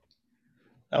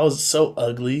 That was so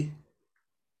ugly.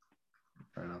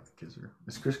 Right off the kisser.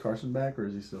 Is Chris Carson back or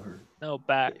is he still hurt? No,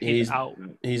 back. He's out.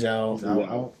 He's out. He's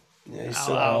out. Yeah, he's Out,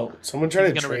 still out. out. Someone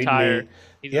tried He's to gonna trade retire. me.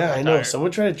 He's Yeah, gonna I know. retire.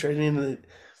 Someone tried to trade me, and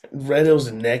read it was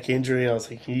a neck injury. I was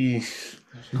like, There's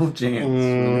no chance.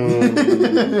 I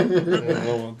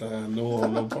don't want that.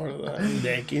 No part of that.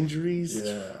 Neck injuries.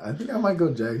 Yeah, I think I might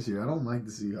go Jags here. I don't like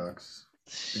the Seahawks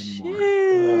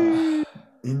anymore.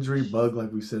 Injury bug,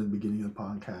 like we said in the beginning of the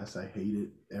podcast. I hate it.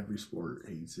 Every sport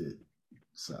hates it.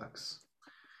 Sucks.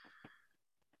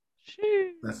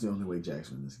 Shit. That's the only way Jags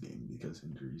win this game because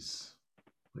injuries.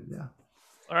 But yeah.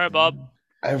 All right, Bob.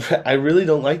 I really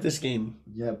don't like this game.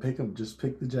 Yeah, pick them. Just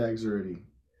pick the Jags already.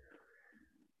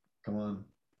 Come on.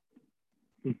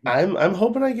 I'm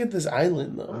hoping I get this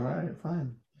island All though, right,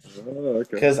 fine. Oh, okay.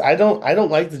 because I don't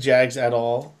like the Jags at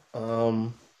all.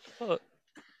 Fuck.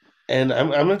 And I'm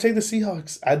gonna take the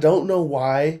Seahawks. I don't know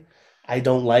why I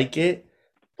don't like it,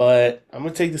 but I'm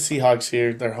gonna take the Seahawks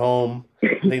here. They're home.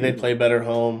 I think they play better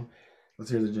home.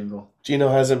 Let's hear the jingle. Gino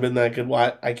hasn't been that good.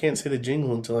 Well, I can't say the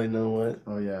jingle until I know what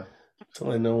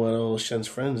old Shen's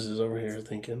friends is over here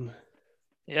thinking.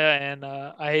 Yeah, and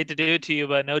I hate to do it to you,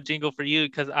 but no jingle for you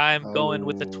because I'm going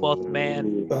with the 12th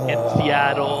man in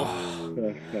Seattle.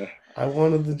 I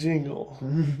wanted the jingle.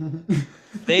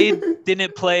 They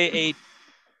didn't play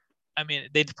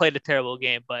they played a terrible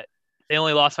game, but they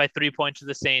only lost by 3 points to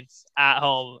the Saints at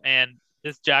home, and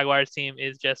this Jaguars team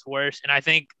is just worse. And I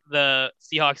think the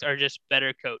Seahawks are just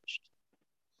better coached.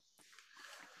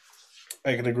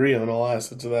 I can agree on all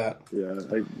aspects of that. Yeah,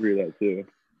 I agree with that too.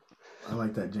 I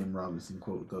like that James Robinson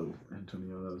quote though,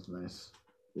 Antonio. That was nice.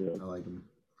 Yeah. I like him.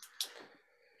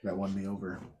 That won me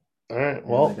over. All right. And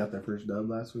Well, they got their first dub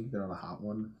last week. They're on a hot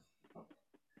one.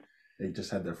 They just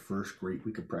had their first great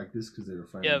week of practice because they were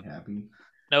finally happy.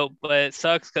 No, but it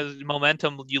sucks because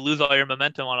momentum. You lose all your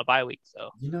momentum on a bye week. So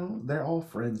they're all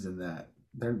friends in that.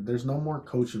 There's no more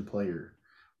coach and player.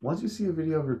 Once you see a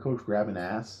video of your coach grabbing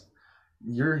ass,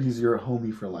 he's your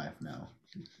homie for life now.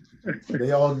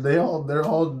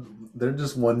 They're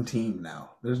just one team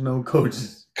now. There's no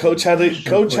coaches.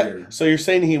 So you're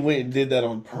saying he went and did that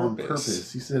on purpose? On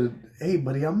purpose. He said, "Hey,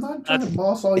 buddy, I'm not trying to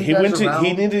boss all you guys around."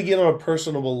 He needed to get on a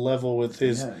personal level with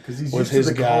his because he's with used his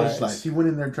to the guys. college life. He went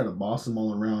in there trying to boss them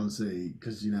all around and say,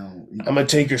 "Because I'm gonna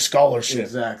take your scholarship."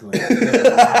 Exactly.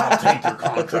 I'll take your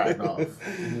contract off.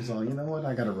 And he's like, you know what?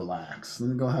 I gotta relax.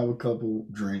 Let me go have a couple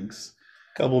drinks.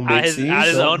 Couple mixies at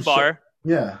his own bar.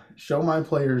 Yeah, show my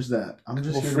players that I'm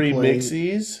just here free to play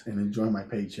mixies and enjoy my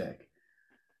paycheck.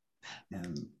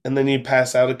 And then you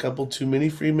pass out a couple too many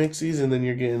free mixies, and then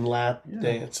you're getting lap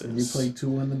dances. And you play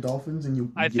two on the Dolphins,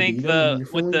 and I think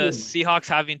with the Seahawks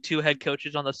having 2 head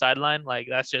coaches on the sideline, like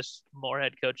that's just more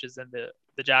head coaches than the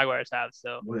Jaguars have.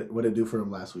 So what did it do for him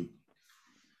last week?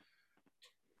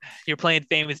 You're playing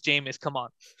famous Jameis. Come on,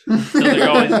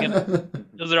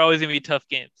 those are always gonna be tough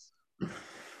games.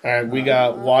 All right, we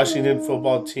got Washington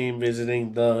football team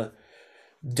visiting the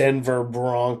Denver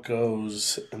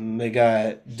Broncos, and they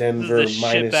got Denver this is the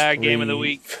minus shitbag 3. game of the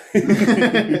week.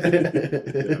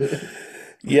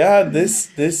 Yeah,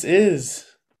 this is.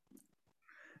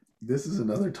 This is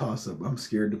another toss-up. I'm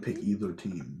scared to pick either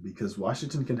team because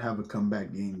Washington can have a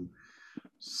comeback game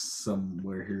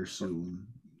somewhere here soon.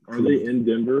 Are they in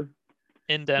Denver?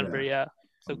 In Denver, yeah.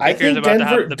 So I think about to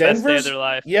have the best day of their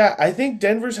life. Yeah, I think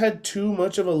Denver's had too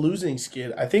much of a losing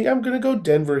skid. I think I'm gonna go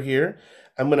Denver here.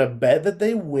 I'm gonna bet that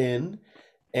they win,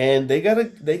 and they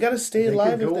gotta stay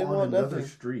alive if they want another nothing.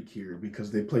 streak here because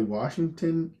they play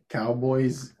Washington,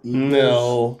 Cowboys, Eagles.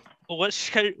 No. Their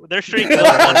streak goes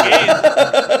 1 game.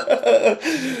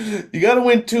 You gotta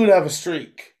win 2 to have a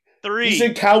streak. 3. You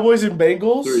said Cowboys and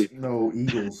Bengals? 3. No,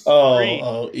 Eagles.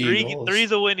 Eagles.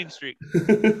 3's a winning streak.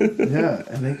 Yeah,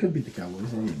 and they could beat the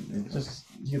Cowboys. I mean, it just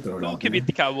you throw it out. Who could beat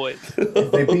the Cowboys?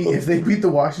 If they beat the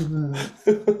Washington,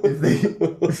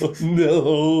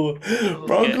 No,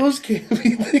 Broncos can't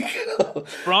beat the Cowboys.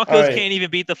 Broncos can't even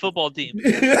beat the football team.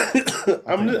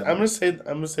 I'm gonna say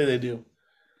they do.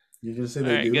 You're gonna say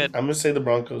they do? Good. I'm gonna say the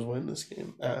Broncos win this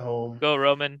game at home. Go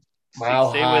Roman.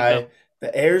 Mile Stay high. with them.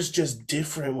 The air's just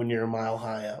different when you're a mile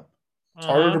high up. It's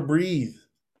harder to breathe.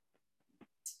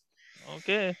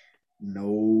 Okay.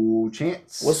 No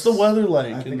chance. What's the weather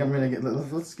like? I think I'm gonna get.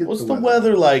 Let's get. What's the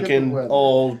weather like in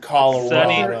old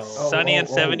Colorado? Sunny and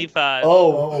 75.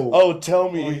 Tell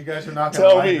me. You guys are not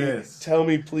gonna like this. Tell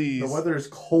me, please. The weather is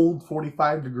cold,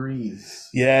 45 degrees.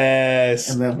 Yes.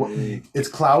 And then it's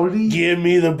cloudy. Give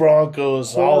me the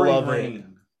Broncos. I'll love rain. it.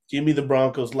 Give me the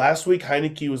Broncos. Last week,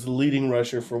 Heineke was the leading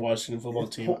rusher for Washington football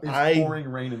team. It's pouring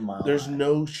rain in Mile There's High.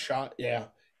 no shot. Yeah.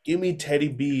 Give me Teddy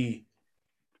B.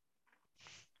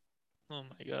 Oh,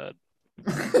 my God.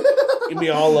 Give me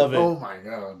all of it. Oh, my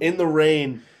God. In the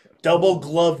rain. Double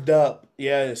gloved up.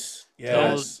 Yes.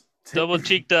 Double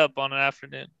cheeked up on an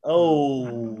afternoon. Oh.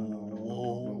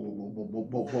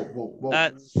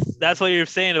 That's what you're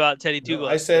saying about Teddy Two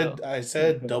Gloves. I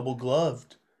said double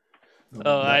gloved.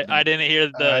 Oh, I didn't hear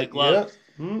the glove.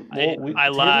 Yeah. I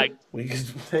lagged.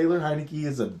 Taylor Heineke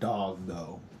is a dog,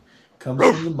 though. Comes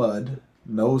from the mud,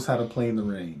 knows how to play in the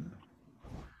rain.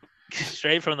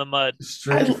 Straight from the mud.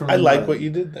 I like what you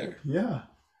did there. Yeah.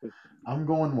 I'm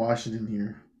going Washington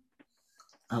here.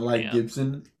 I like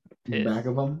Gibson in the back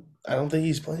of him. I don't think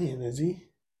he's playing, is he?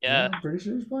 Yeah. I'm pretty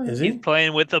sure he's playing. Is he? He's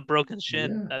playing with a broken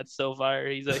shin. Yeah. That's so fire.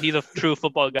 He's a true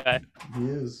football guy. He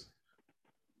is.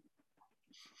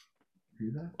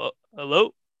 Hear that?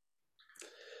 Hello?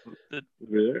 The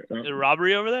Over there? the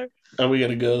robbery over there. And we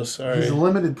got a ghost. All He's right.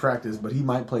 limited practice, but he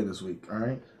might play this week. All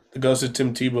right. The ghost of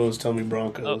Tim Tebow is telling me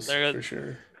Broncos there goes- for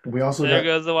sure. We also There got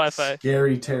goes the Wi-Fi.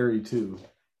 Scary Terry too.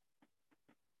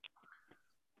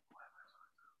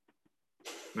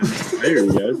 I hear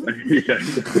you guys. I hear you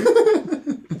guys.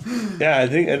 Yeah, I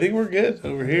think we're good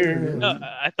over here. No,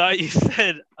 I thought you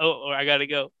said, "Oh, I gotta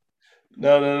go."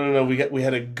 No. We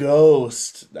had a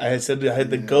ghost. I had said I had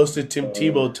the Yeah. ghost of Tim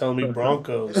Tebow telling me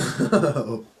Broncos.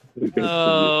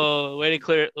 Oh, way to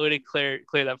clear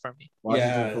that from me. Washington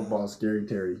Yeah. football, Scary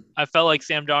Terry. I felt like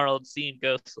Sam Darnold seeing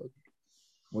ghosts.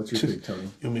 What's your pick, Tony? You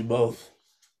and me both.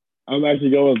 I'm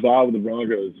actually going with Bob with the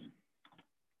Broncos.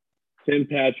 Tim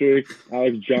Patrick,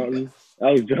 Alex Johnson,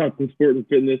 sport and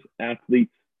fitness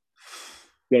athletes.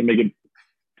 Gonna make it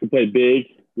to play big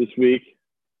this week.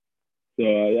 So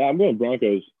yeah, I'm going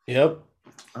Broncos. Yep.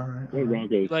 All right. I'm All going right.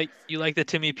 Broncos. You like the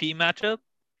Timmy P matchup?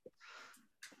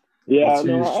 Yeah, What's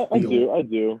your no, I spiel?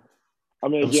 do. I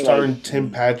mean, I'm again, starting Tim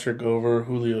Patrick over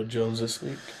Julio Jones this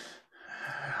week.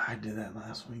 I did that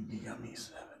last week. You got me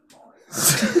 7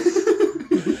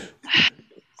 points.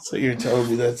 So you're telling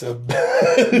me that's a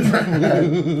Bad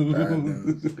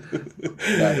news.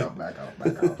 Back off.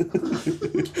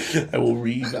 I will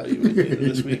reevaluate you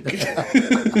this week.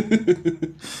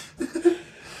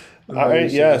 All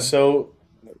right, yeah. So,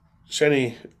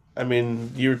 Shenny, I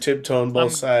mean, you're tiptoeing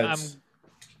both sides.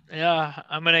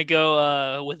 I'm gonna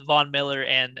go with Von Miller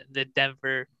and the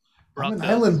Denver I'm an Broncos.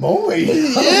 island boy.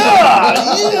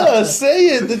 yeah. Say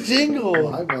it. The I'm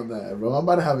jingle. hype on that, bro. I'm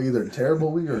about to have either a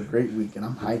terrible week or a great week, and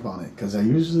I'm hype on it because I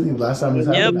usually last time was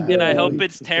Yep, happened, and I hope week.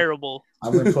 it's terrible. I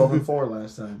went 12-4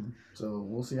 last time, so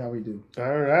we'll see how we do.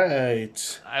 All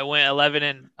right. I went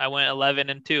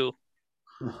 11-2.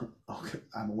 Okay,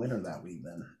 I'm a winner that week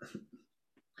then.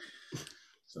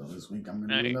 So this week I'm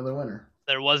gonna Hey. be another winner.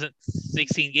 There wasn't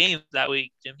 16 games that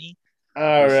week, Jimmy. All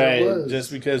Yes, it right. was.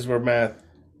 Just because we're math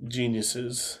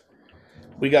geniuses.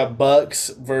 We got Bucks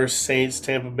versus Saints.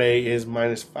 Tampa Bay is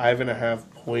minus 5.5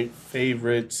 point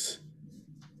favorites.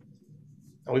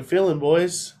 How we feeling,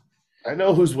 boys? I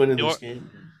know who's winning this game.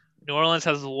 New Orleans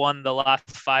has won the last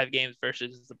 5 games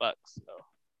versus the Bucks.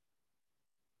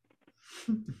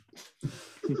 So.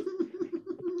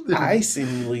 I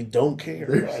seemingly don't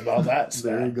care about that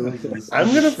There he stat. goes. I'm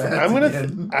gonna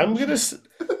Again.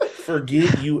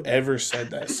 forget you ever said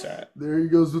that stat. There he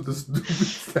goes with the stupid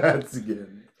stats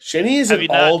again. Shenny is Have an you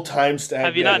not- all-time stat.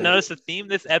 Have you guy. not noticed the theme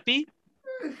this epi?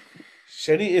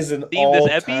 Shenny is an Theme this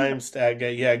all-time stat guy.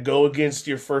 Yeah, go against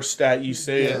your first stat. You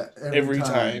say Yeah, it every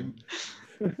time.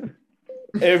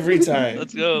 Every time.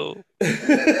 Let's go.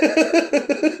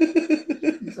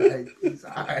 He's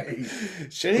hype.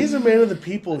 Shenny's a man of the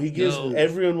people. He gives No.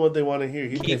 everyone what they want to hear.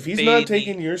 Keep If he's fading not me.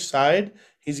 taking your side,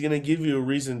 he's going to give you a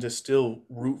reason to still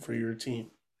root for your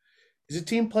team. He's a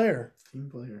team player. Team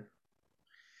player.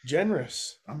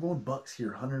 Generous. I'm going Bucks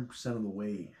here 100% of the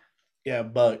way. Yeah,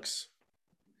 Bucks.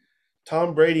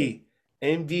 Tom Brady,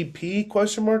 MVP,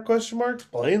 question mark,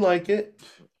 playing like it.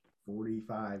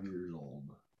 45 years old.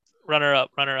 Runner up.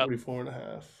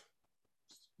 44.5.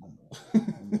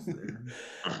 Almost there.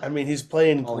 I mean, he's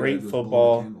playing All he great had was blow the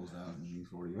football. candles out and he's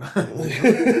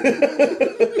 45.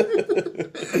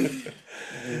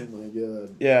 Oh my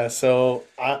god. Yeah, so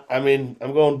I mean,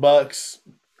 I'm going Bucks.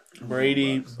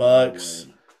 Brady, Bucks.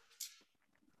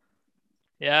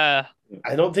 Yeah.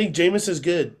 I don't think Jameis is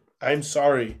good. I'm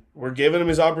sorry. We're giving him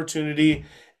his opportunity,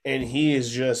 and he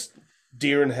is just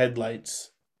deer in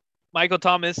headlights. Michael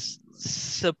Thomas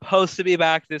supposed to be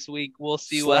back this week. We'll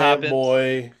see what Slam happens.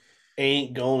 boy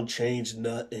ain't gonna change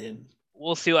nothing.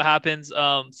 We'll see what happens.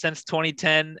 Since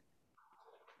 2010,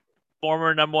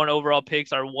 former number 1 overall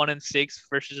picks are 1-6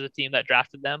 versus a team that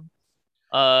drafted them.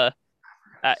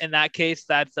 In that case,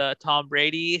 that's Tom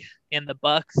Brady and the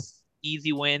Bucks.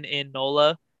 Easy win in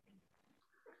NOLA.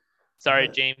 Sorry,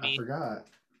 I Jamie. forgot.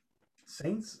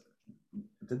 Saints,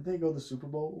 did they go to the Super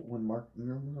Bowl when Mark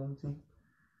Ingram was on the team?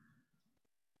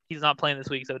 He's not playing this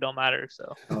week, so it don't matter.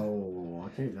 So Oh,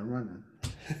 okay, never mind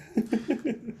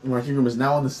then. Mark Ingram is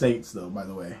now on the Saints, though, by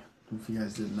the way, if you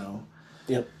guys didn't know,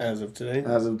 Yep, as of today.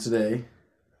 as of today.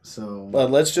 So,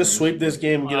 But let's just sweep this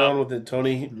game and get Wow. on with it,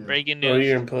 Tony. yeah. breaking Throw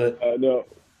your news. input. No.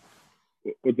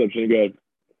 What's up, Shane? Go ahead.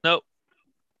 Nope.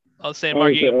 I'll say Oh,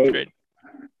 Mark okay, Ingram oh. trade.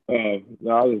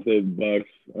 No, I was gonna say Bucks.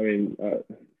 I mean,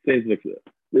 Saints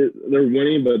they're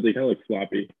winning, but they kind of look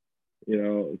sloppy, you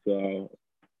know. So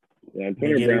yeah, We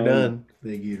Antonio get her Brown. done.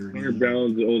 Big eater. Antonio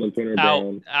Brown's the old Antonio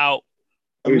Brown. Out.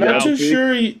 I'm not Out. too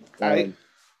sure. I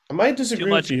Um, might disagree Too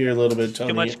much- with you here a little bit,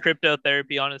 Tony. Too much crypto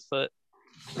therapy on his foot.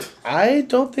 I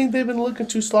don't think they've been looking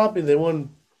too sloppy. They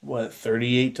won what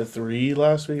 38-3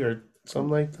 last week or something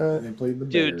like And that. they played the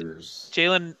Dude, Bears.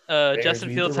 Justin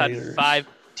beat Fields the had Raiders. 5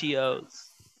 TOs.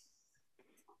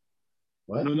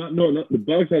 What? No, the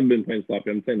Bucks haven't been playing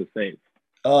sloppy. I'm saying the Saints.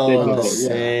 Oh, the yeah.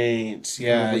 Saints.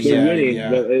 Yeah, No, but They're yeah, winning, yeah.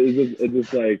 but it's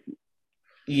just like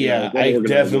Yeah, it's I unorganized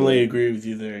definitely anyway. agree with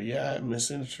you there. Yeah, I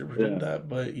misinterpreted Yeah. that,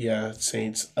 but yeah,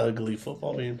 Saints ugly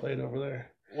football being played over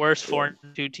there. Worst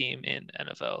 4-2 team in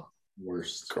NFL.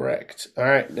 Worst. Correct. All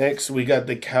right, next we got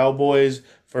the Cowboys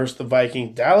versus the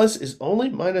Vikings. Dallas is only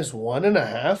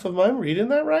 -1.5. Am I reading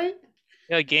that right?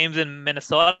 Yeah, games in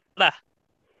Minnesota.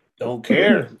 Don't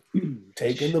care.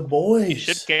 Taking the boys. You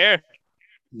should care.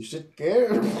 You should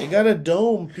care. They got a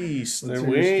dome piece. Let's They're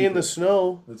hear your way in the stupid-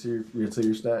 snow. Let's hear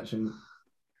your stat, Shane.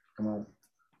 Come on.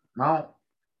 No.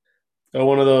 Throw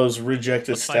one of those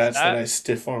rejected What's my stats stat? that I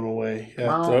stiff arm away. Yeah,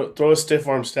 Wow. throw a stiff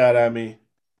arm stat at me.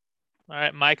 All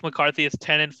right, Mike McCarthy is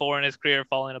 10-4 in his career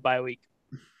following a bye week.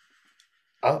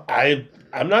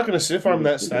 I'm not going to stiff arm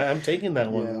that stat. I'm taking that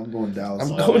Yeah, one. I'm going Dallas.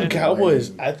 I'm Well, going then-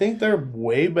 Cowboys. I think they're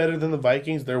way better than the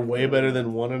Vikings. They're way better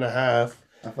than 1.5.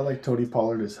 I feel like Tony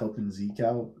Pollard is helping Zeke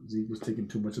out. Zeke was taking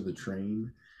too much of the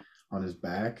train on his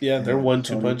back. Yeah, their and 1-2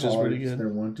 Tony punch is pretty Pollard's- good. Their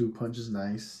 1-2 punch is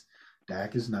nice.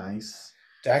 Dak is nice.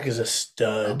 Dak is a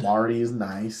stud. Amari is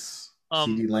nice.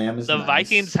 CeeDee Lamb is The nice.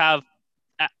 Vikings have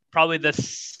probably the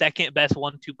second best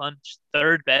 1-2 punch,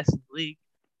 third best in the league.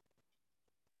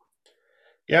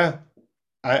 Yeah,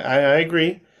 I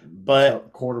agree.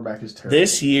 But quarterback is terrible.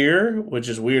 this year, which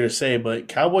is weird to say, but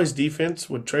Cowboys defense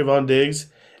with Trayvon Diggs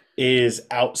is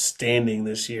outstanding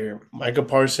this year. Micah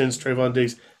Parsons, Trayvon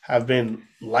Diggs have been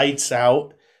lights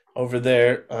out over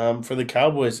there for the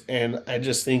Cowboys, and I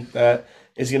just think that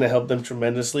is going to help them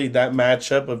tremendously. That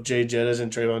matchup of Jay Jettas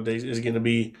and Trayvon Diggs is going to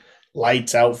be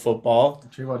lights out football.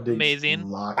 Trayvon Diggs Amazing.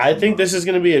 locked I him think up. this is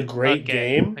going to be a great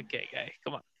Okay. game. Okay, guy,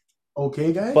 come on.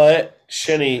 Okay, guy. But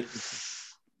Shenny,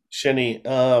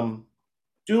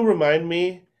 do remind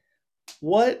me,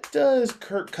 what does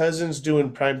Kirk Cousins do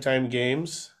in primetime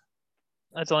games?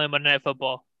 That's only Monday Night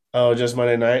Football. Oh, just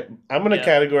Monday night? I'm going to Yeah.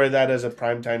 categorize that as a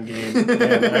primetime game.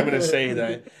 And I'm going to say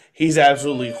that he's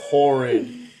absolutely horrid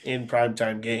in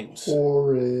primetime games.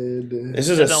 Horrid. This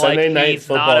is a Doesn't Sunday like night he's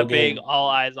football not a game. big all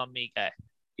eyes on me guy.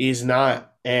 He's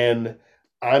not. And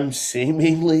I'm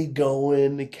seemingly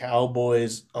going the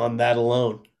Cowboys on that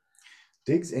alone.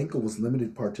 Diggs' ankle was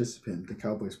limited participant. The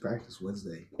Cowboys practice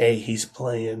Wednesday. Hey, he's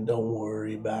playing. Don't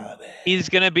worry about it. He's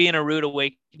gonna be in a rude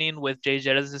awakening with Jay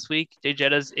Jettas this week. Jay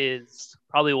Jettas is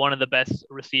probably one of the best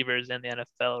receivers in the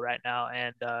NFL right now,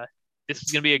 and this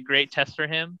is gonna be a great test for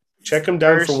him. Check him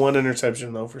down First- for one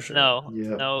interception, though, for sure. No,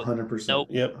 Yeah, no, 100%. nope.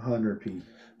 Yep. 100p.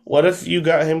 What if you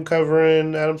got him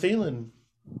covering Adam Thielen?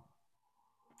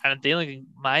 Adam Thielen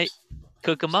might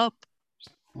cook him up.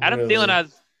 Adam Really? Thielen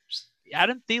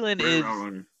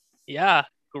is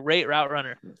great route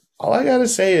runner. All I gotta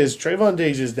say is Trayvon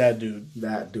Diggs is that dude.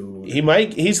 That dude.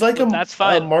 He's like That's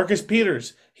fine. Marcus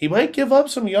Peters. He might give up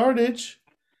some yardage,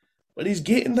 but he's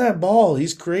getting that ball.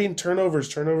 He's creating turnovers.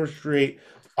 Turnovers create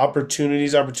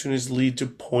opportunities. Opportunities lead to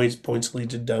points. Points lead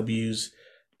to W's,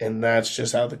 and that's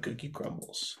just how the cookie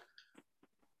crumbles.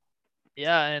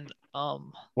 Yeah, and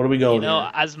What are we going? you know,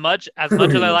 here? as much as I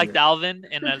like Dalvin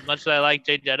and as much as I like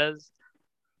Jay Jettas,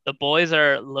 the boys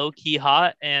are low key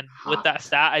hot. And with that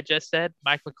stat I just said,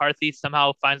 Mike McCarthy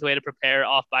somehow finds a way to prepare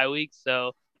off bye weeks,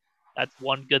 so that's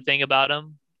one good thing about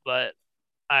him. But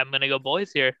I'm gonna go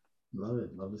boys here. Love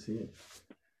it. Love to see it.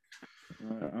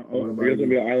 You're gonna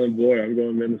be an island boy. I'm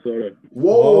going Minnesota.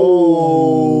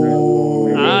 Whoa!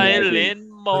 Island Let's hear the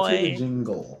boy,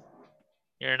 jingle.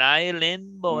 you're an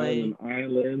island boy. I'm an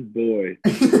island boy.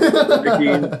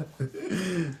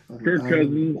 Kirk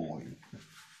Cousins.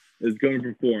 Is going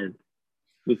to perform.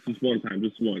 Just one time,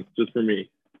 just once, just for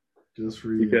me. Just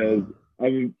for you. Because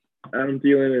Adam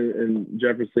Thielen and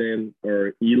Jefferson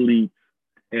are elite,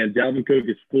 and Dalvin Cook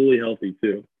is fully healthy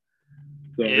too.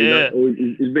 So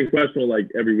he's been questionable like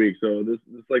every week. So this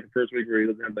is like the first week where he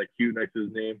doesn't have that Q next to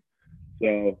his name.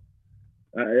 So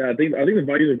I think the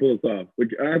Vikings will pull this off.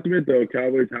 Which I have to admit though,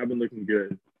 Cowboys have been looking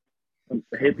good.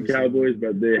 I hate the Cowboys,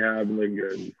 but they have been looking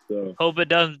good. So Hope it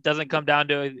doesn't come down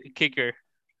to a kicker.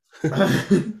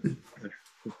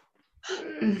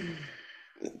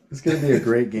 It's gonna be a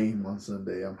great game on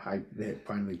Sunday. I'm hyped. They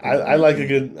finally. I like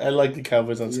the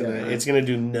Cowboys on Sunday. Yeah. It's gonna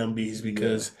do numbies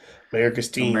because America's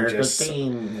team America's just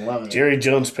team. Love it. Jerry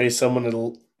Jones pays someone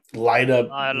to light up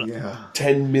Yeah.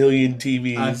 10 million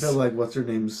TVs. I feel like what's her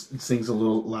name sings a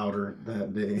little louder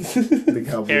that day. The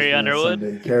Cowboys Carrie game on Underwood?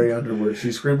 Sunday. Carrie Underwood.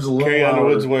 She screams a little Carrie louder.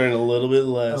 Underwood's wearing a little bit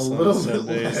less a on little bit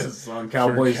Sundays. less on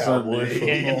Cowboys Cowboy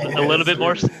Sunday. football. And a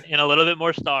little bit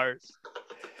more stars.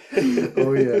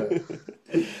 Oh, yeah.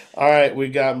 All right, we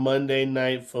got Monday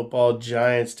Night Football.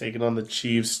 Giants taking on the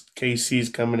Chiefs. KC's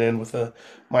coming in with a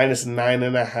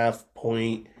 -9.5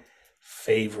 point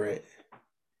favorite,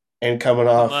 and coming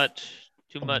off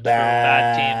Too a much for bad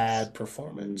bad teams.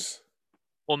 performance.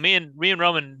 Well, me and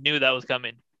Roman knew that was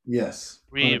coming. Yes.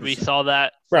 We 100%. saw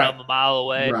that Right. from a mile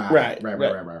away. Right.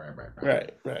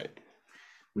 Right.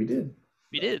 We did.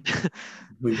 We did.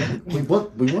 We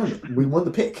won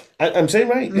the pick. I'm saying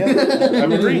right. Yeah,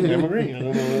 I'm agreeing. I don't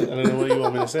know what you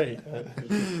want me to say.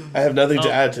 I have nothing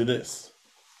to add to this.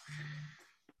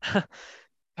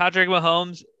 Patrick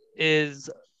Mahomes is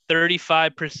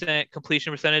 35%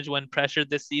 completion percentage when pressured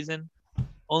this season.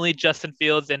 Only Justin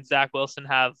Fields and Zach Wilson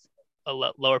have a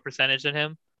lower percentage than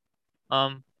him.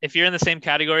 If you're in the same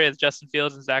category as Justin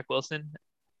Fields and Zach Wilson,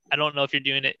 I don't know if you're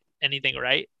doing anything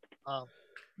right.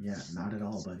 Yeah, not at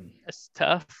all, buddy. It's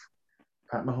tough.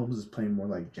 Pat Mahomes is playing more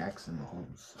like Jackson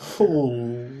Mahomes.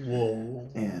 Whoa.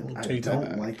 And I Take that don't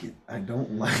back. like it. I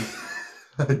don't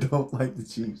like the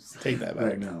Chiefs Take that back.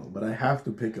 right now, but I have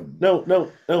to pick them. No.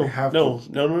 have to.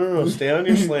 No. Stay on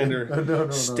your slander. No.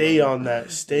 Stay on that.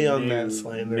 Stay on that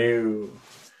slander.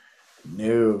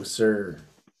 No, sir.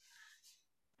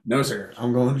 No, sir.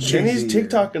 I'm going Jenny's Chiefs here.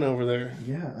 TikToking over there.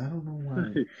 Yeah, I don't know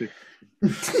why.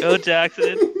 Go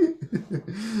Jackson.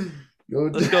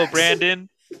 Let's go, Jackson. Brandon.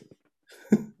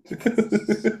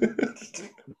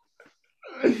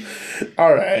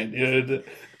 All right, dude.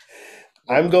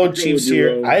 I'm going Chiefs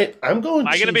here. I'm going. Am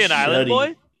I Chiefs gonna be an island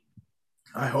boy?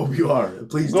 I hope you are.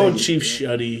 Please. I'm going take it. Chiefs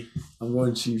shutty. I'm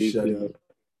going Chiefs Yeah. shutty.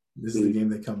 This is the game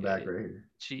that come back right here.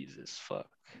 Jesus fuck.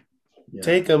 Yeah.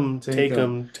 Take them. Take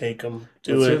 'em.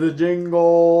 Do Let's hear it. the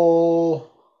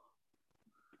jingle.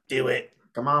 Do it.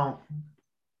 Come on.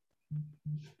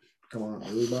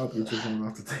 Really, Bob? We took one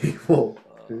off the table.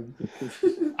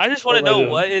 I just want to What am I know, doing?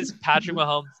 what is Patrick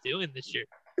Mahomes doing this year?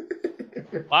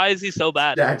 Why is he so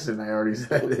bad? Jackson, I already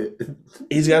said it.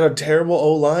 He's got a terrible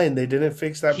O line. They didn't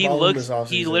fix that He problem looks. this offseason.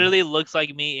 He literally looks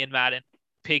like me in Madden.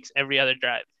 Picks every other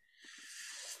drive.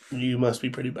 You must be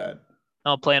pretty bad.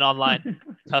 No, playing online.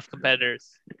 Tough competitors.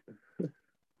 He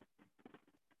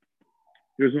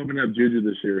was hoping to have Juju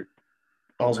this year.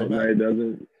 Also Now he bad.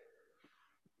 doesn't.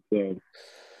 So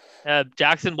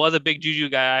Jackson was a big Juju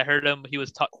guy. I heard him. He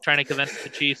was trying to convince the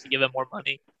Chiefs to give him more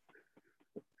money.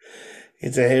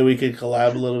 He'd say, hey, we could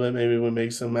collab a little bit. Maybe we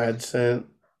make some AdSense.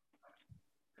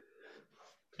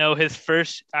 No, his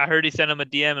first. I heard he sent him a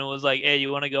DM and was like, "Hey,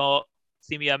 you want to go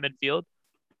see me at midfield?"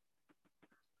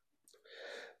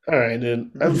 All right,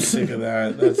 dude. I'm sick of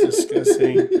that. That's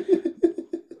disgusting.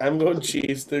 I'm going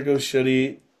Chiefs. There goes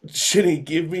Shitty. Shitty,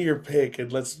 give me your pick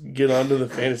and let's get on to the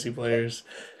fantasy players.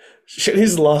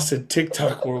 Shitty's lost in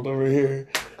TikTok world over here.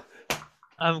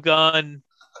 I'm gone.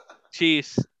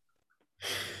 Chiefs.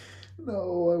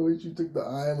 No, I wish you took the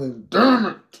island.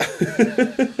 Damn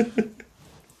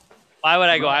Why would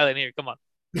I go island here? Come on.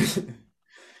 it.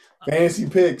 Fantasy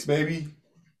picks, baby.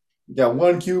 You got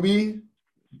one QB,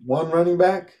 one running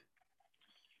back,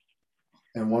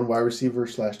 and one wide receiver /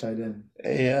 tight end.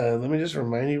 Hey, let me just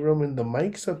remind you, Roman, the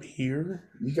mic's up here.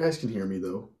 You guys can hear me,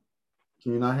 though.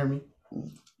 Can you not hear me?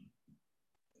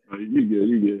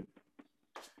 you good.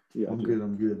 Yeah, I'm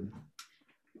good.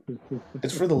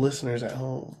 It's for the listeners at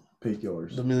home. Pick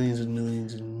yours. The millions and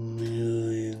millions and Pick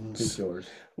millions yours.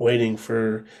 waiting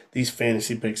for these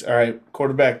fantasy picks. All right,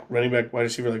 quarterback, running back, wide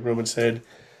receiver, like Roman said.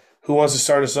 Who wants to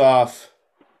start us off?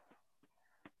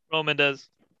 Roman does.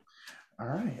 All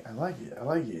right, I like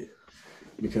it.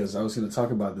 Because I was going to talk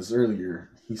about this earlier.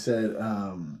 He said,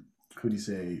 who'd he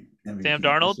say? MVP? Sam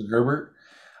Darnold? Justin Herbert.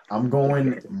 I'm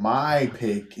going my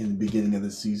pick in the beginning of the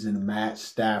season, Matt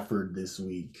Stafford this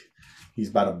week. He's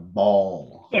about to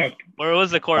ball. Where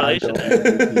was the correlation I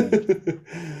there? don't-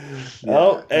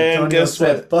 Oh, and Antonio guess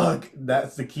said, what? fuck,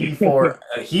 that's the key for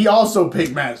he also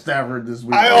picked Matt Stafford this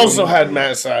week. I also had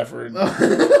Matt Stafford.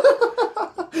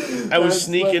 I was That's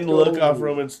sneaking to look left off over.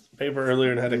 Roman's paper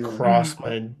earlier and had to cross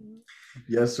my.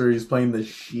 Yes, sir. He's playing the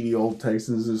shitty old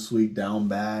Texans this week, down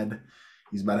bad.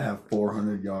 He's about to have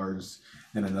 400 yards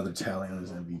and another tally on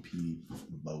his MVP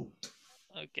vote.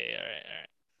 Okay,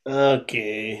 all right.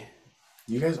 Okay.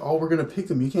 You guys all were gonna pick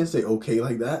him. You can't say okay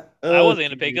like that. I wasn't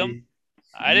gonna pick him.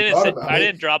 I You didn't. thought Say, about I it.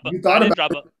 didn't drop. You thought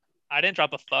about I didn't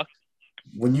drop a fuck.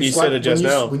 When You said it just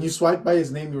now. When you swiped by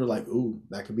his name, you were like, "Ooh,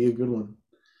 that could be a good one,"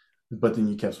 but then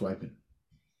you kept swiping.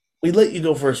 We let you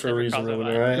go first for a Never reason, crossed my Roman,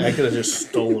 mind. all right? I could have just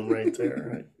stolen right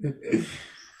there. Right?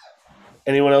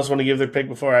 Anyone else want to give their pick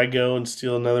before I go and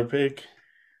steal another pick?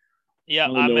 Yeah,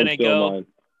 No I'm one's gonna still go. mine.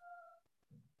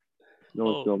 No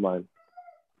one's Oh. still mine.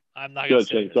 I'm not Go gonna ahead,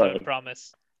 Shane, say this, I sorry.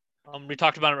 promise. We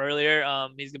talked about him earlier.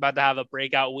 He's about to have a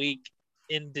breakout week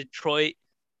in Detroit.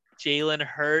 Jalen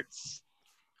Hurts.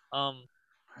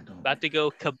 About to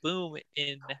go kaboom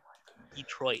in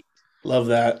Detroit. Love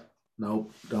that.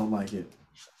 Nope, don't like it.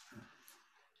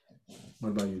 What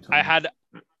about you, Tony?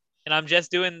 And I'm just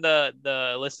doing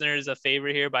the listeners a favor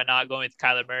here by not going with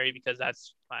Kyler Murray because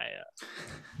that's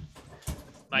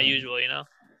my usual, you know.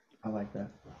 I like that.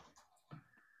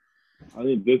 I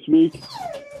think this week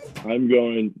I'm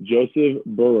going Joseph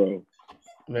Burrow.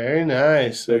 Very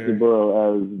nice. Joseph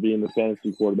Burrow as being the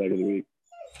fantasy quarterback of the week.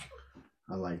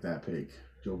 I like that pick.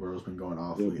 Joe Burrow's been going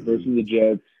off lately. Versus the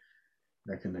Jets.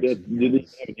 That connection. Jets, did they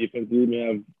have a defense? Did they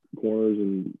have corners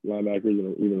and linebackers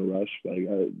and even a rush?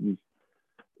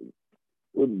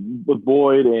 With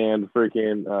Boyd and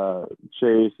freaking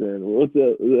Chase and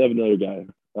they have another guy.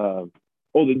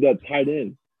 That tight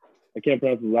end. I can't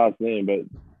pronounce his last name, but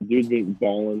dude's been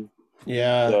balling.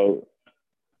 Yeah. So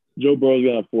Joe Burrow's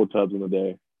gonna have 4 tubs in the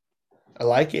day. I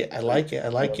like it. Not mad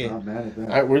at that.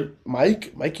 All right,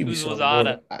 Mike can be so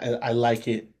good. I like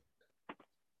it.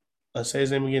 Let's say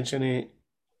his name again, Chenny.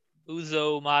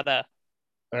 Uzomata.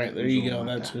 All right, there you go.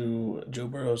 That's who Joe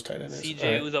Burrow's tight end is.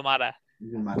 CJ Uzomata.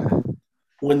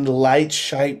 When the lights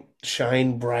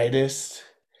shine brightest,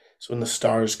 it's when the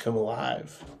stars come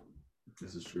alive.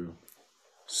 This is true.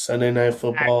 Sunday Night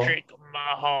Football. Patrick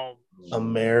Mahomes.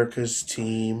 America's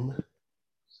team.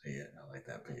 Say it. I like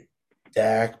that pick.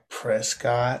 Dak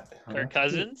Prescott. Kirk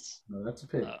Cousins. No, that's a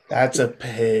pick. That's a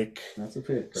pick. That's a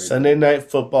pick. Right? Sunday Night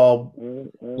Football.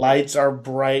 Lights are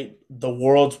bright. The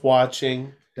world's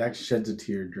watching. Dak sheds a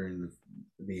tear during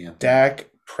the anthem. Dak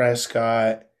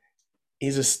Prescott.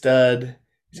 He's a stud.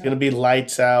 He's going to be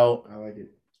lights out. I like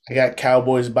it. I got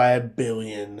Cowboys by $1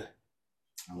 billion.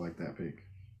 I like that pick.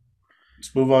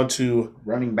 Let's move on to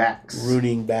running backs.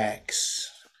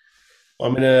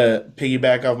 I'm going to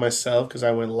piggyback off myself because I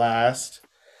went last.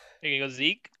 You're going to go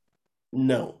Zeke?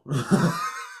 No.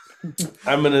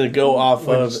 I'm going to go off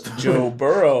of Joe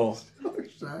Burrow.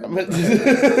 I'm going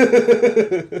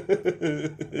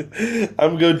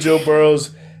to go Joe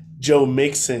Burrow's Joe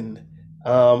Mixon.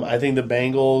 I think the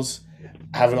Bengals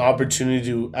have an opportunity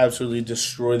to absolutely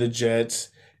destroy the Jets.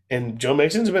 And Joe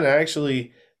Mixon's been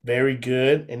actually very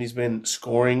good, and he's been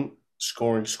scoring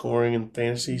in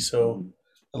fantasy. So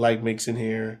I like Mixon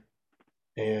here,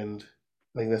 and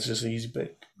I think that's just an easy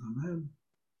pick. Oh, man.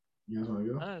 You guys want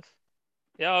to go? Nice.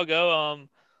 Yeah, I'll go.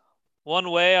 One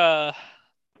way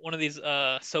one of these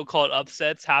so-called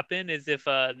upsets happen is if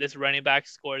this running back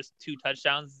scores 2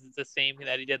 touchdowns. It's the same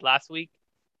that he did last week.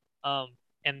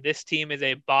 And this team is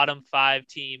a bottom 5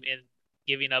 team in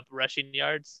giving up rushing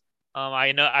yards.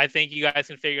 I think you guys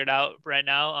can figure it out right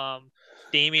now.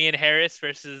 Damian Harris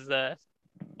versus the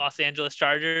Los Angeles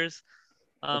Chargers.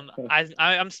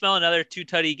 I'm smelling another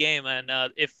 2-tutty game, and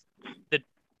if the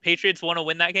Patriots want to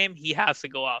win that game, he has to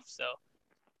go off. So,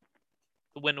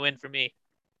 win-win for me.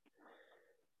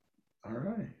 All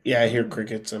right. Yeah, I hear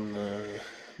crickets. I'm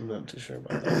not too sure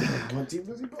about that. What team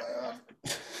does he play on?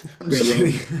 I'm just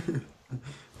kidding.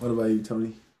 What about you,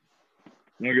 Tony?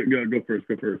 No, go first.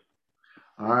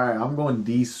 All right, I'm going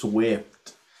D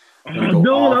Swift. No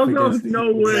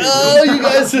way. Oh, you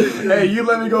guys. Hey, you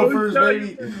let me go first,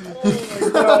 baby.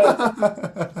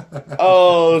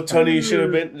 Oh, Tony, you should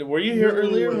have been. Were you here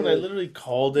earlier when I literally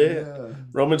called it? Yeah.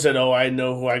 Roman said, "Oh, I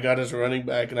know who I got as running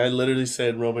back," and I literally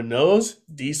said, "Roman knows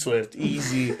D Swift,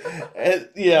 easy." And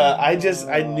yeah, I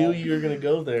knew you were gonna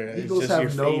go there. Eagles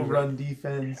have no run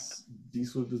defense. D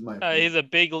Swift is my. He's a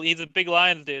big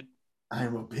Lions dude.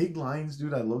 I'm a big Lions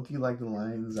dude. I low-key like the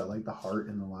Lions. I like the heart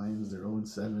in the Lions. They're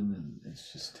 0-7, and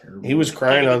it's just terrible. He was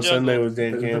crying on Sunday with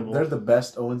Dan Campbell. They're the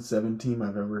best 0-7 team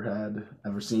I've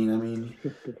ever seen.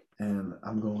 And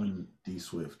I'm going D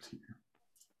Swift here.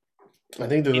 I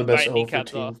think they're the best 0 for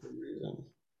team for a reason.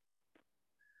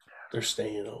 They're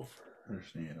staying over.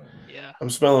 Yeah. I'm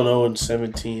smelling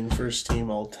 0-17 first team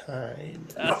all time.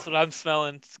 That's what I'm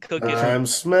smelling. It's cooking. I'm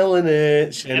smelling it.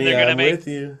 Shenny, I'm with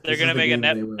you. They're going to make a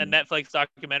Netflix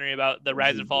documentary about the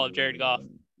rise and fall of Jared Goff.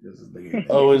 This is the game.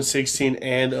 0-16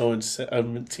 and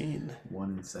 0-17.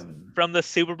 1-7. From the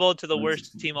Super Bowl to the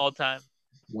worst team all time.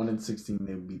 1-16,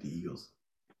 they would beat the Eagles.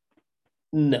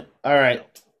 No. All right.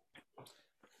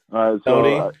 All right,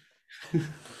 Tony.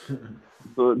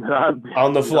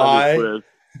 On the fly.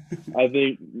 I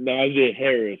think Najee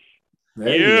Harris.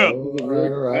 There you go.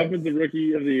 Right. Offensive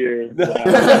rookie of the year.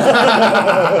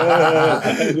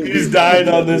 He's dying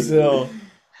on this hill.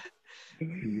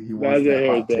 Najee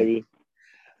Harris, baby.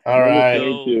 All right.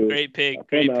 Great pick.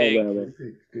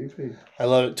 I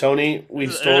love it. Tony, we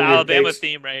stole your Alabama picks.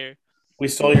 theme right here. We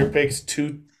stole your picks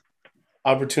 2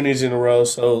 opportunities in a row.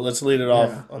 So let's lead it off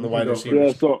Yeah, on the you can wide go first.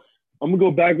 receivers. Yeah, so I'm gonna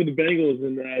go back with the Bengals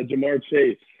and Jamar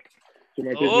Chase.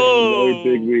 Jamar Chase is gonna have another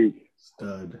big week.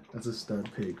 Stud. That's a stud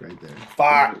pick right there.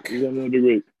 Fuck. He's having another big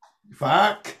week.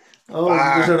 Fuck. Oh,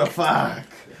 Fuck. just a fuck.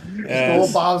 Yes.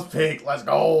 Skull Bob's pick. Let's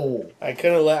go. I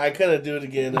couldn't do it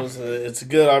again. It's a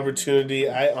good opportunity.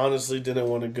 I honestly didn't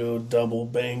want to go double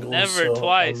Bengals. Never so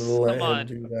twice. I'm gonna let Come him on.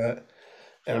 do that,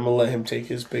 and I'm gonna let him take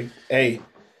his big. Hey,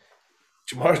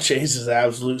 Jamar Chase is an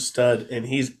absolute stud, and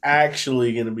he's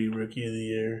actually gonna be rookie of the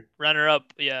year. Runner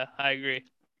up. Yeah, I agree.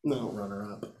 No,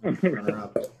 Runner up. Runner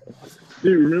up.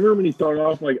 Dude, remember when he started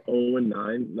off like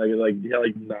 0-9? Like he had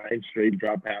like 9 straight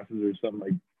drop passes or something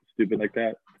like stupid like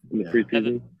that in the Yeah.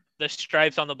 preseason. The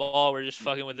stripes on the ball were just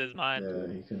fucking with his mind.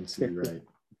 Yeah, he couldn't see right.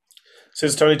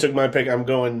 since Tony took my pick, I'm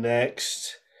going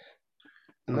next.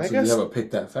 And Oh, I so guess you have a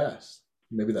pick that fast.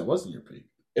 Maybe that wasn't your pick.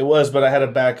 it was, but I had a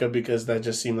backup because that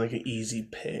just seemed like an easy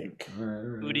pick. All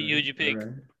right. Who'd you pick? All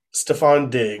right.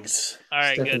 Stephon Diggs. All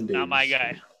right, Stephen good. Not my Diggs.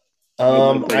 guy.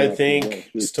 I think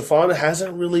Stephon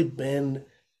hasn't really been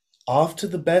off to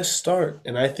the best start,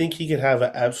 and I think he could have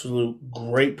an absolute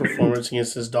great performance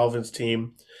against this Dolphins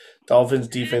team. Dolphins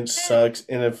defense sucks,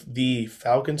 and if the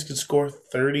Falcons could score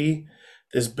 30,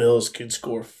 this Bills could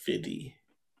score 50.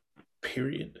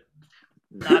 Period.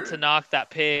 Not to knock that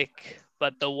pick,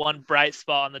 but the one bright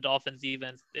spot on the Dolphins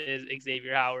defense is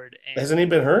Xavier Howard, and Hasn't he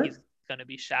been hurt? he's gonna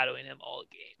be shadowing him all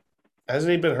game. Hasn't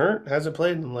he been hurt? Hasn't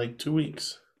played in like 2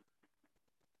 weeks.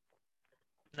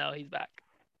 No, he's back.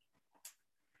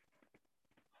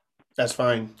 That's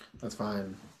fine. That's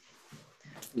fine.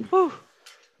 Whew.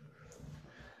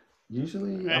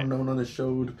 Usually, Right. I'm known on the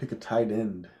show to pick a tight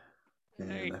end,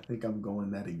 Hey. and I think I'm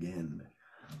going that again.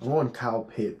 I'm going Kyle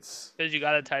Pitts. Because you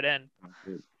got a tight end.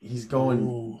 He's going,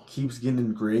 Ooh. keeps getting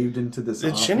engraved into this.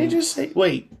 Did Shinny offense. just say,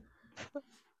 wait,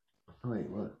 Wait,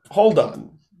 what? hold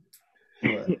on.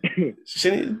 What?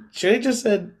 Shinny just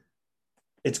said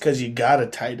it's because you got a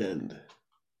tight end.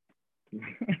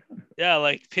 Yeah,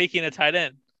 like picking a tight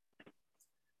end.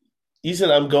 You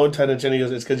said I'm going tight end. Shinny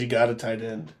goes, it's because you got a tight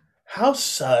end. How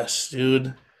sus,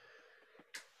 dude.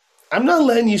 I'm not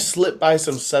letting you slip by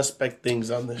some suspect things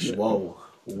on this show.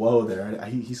 Whoa there!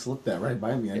 He slipped that right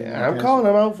by me. I didn't Yeah, I'm catch calling it.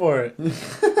 him out for it.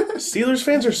 Steelers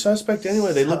fans are suspect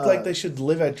anyway. They look like they should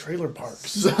live at trailer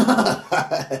parks.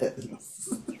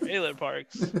 Trailer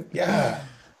parks. Yeah.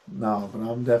 No, but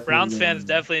I'm definitely. Browns fans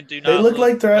definitely do not They look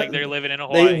like they're living in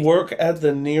Hawaii. They work at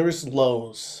the nearest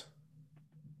Lowe's.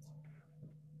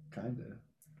 Kinda.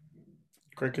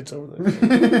 Crickets over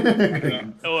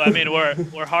there. Oh, I mean,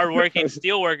 we're hardworking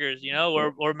steel workers. You know,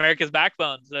 we're America's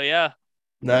backbone. So yeah,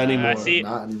 Not anymore. I see.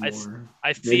 Not anymore.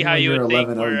 I see Maybe how when you you're would think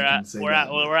 11-0, we're you can at say we're that, at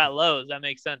but- we're at Lowe's. That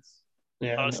makes sense.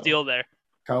 Yeah, I Oh, know. Steel there.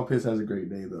 Kyle Pitts has a great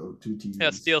day though. 2 TDs. Yeah,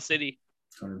 Steel City.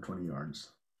 120 yards.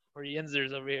 We're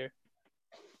Yinzers over here.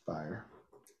 Fire.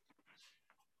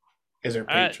 Is there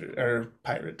All right. or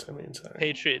pirates? I mean, sorry,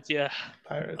 Patriots. Yeah.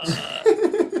 pirates.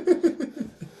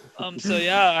 So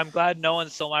yeah, I'm glad no one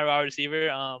stole my wide receiver.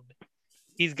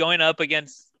 He's going up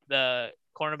against the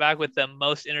cornerback with the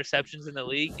most interceptions in the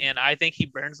league, and I think he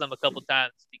burns them a couple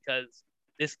times because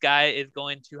this guy is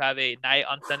going to have a night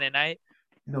on Sunday night.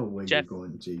 No way Jeff- you're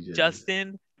going JJ.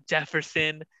 Justin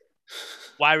Jefferson,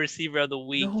 wide receiver of the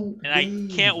week, No and I way.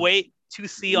 can't wait to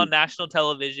see on national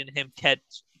television him catch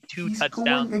 2 He's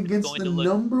touchdowns. going It's against going the to look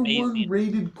number amazing. 1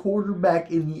 rated quarterback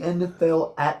in the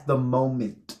NFL at the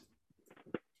moment.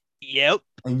 Yep.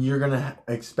 And you're going to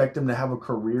expect him to have a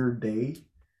career day?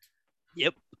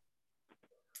 Yep.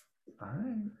 All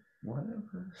right.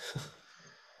 Whatever.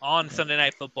 On Sunday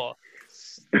Night Football.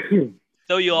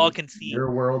 So you all can see. Your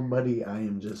world, buddy. I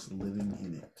am just living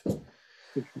in it.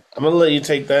 I'm gonna let you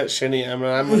take that, Shinny. I'm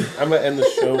gonna end the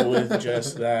show with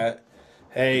just that.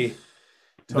 Hey,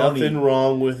 Tony, nothing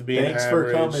wrong with being thanks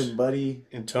average. for coming, buddy.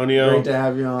 Antonio. Great to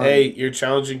have you on. Hey, you're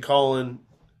challenging Colin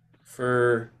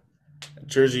for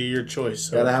jersey of your choice.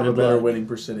 So Gotta have a good better luck. winning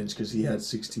percentage because he had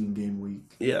 16 game week.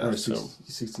 Yeah, Or so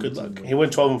 16 good team luck. week. He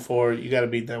went 12-4. You got to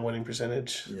beat that winning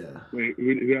percentage. Yeah. Wait,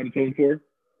 who had a tone for?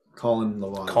 Colin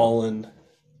Lovato. Colin.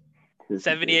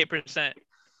 78%.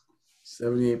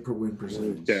 78 per win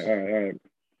percentage. Yeah, all right.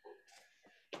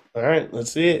 All right,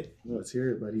 let's see it. Let's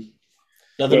hear it, buddy.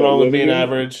 Nothing Wait, wrong with what being we doing?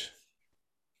 average.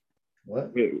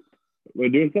 What? Wait, we're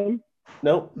doing something?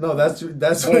 Nope. No, that's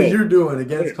Oh. what you're doing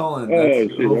against Colin. Oh, That's,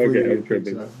 shit, hopefully okay, you I'm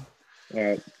tripping. fix that. All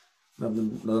right.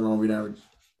 Nothing wrong with average.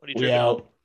 What are you We tripping on? out.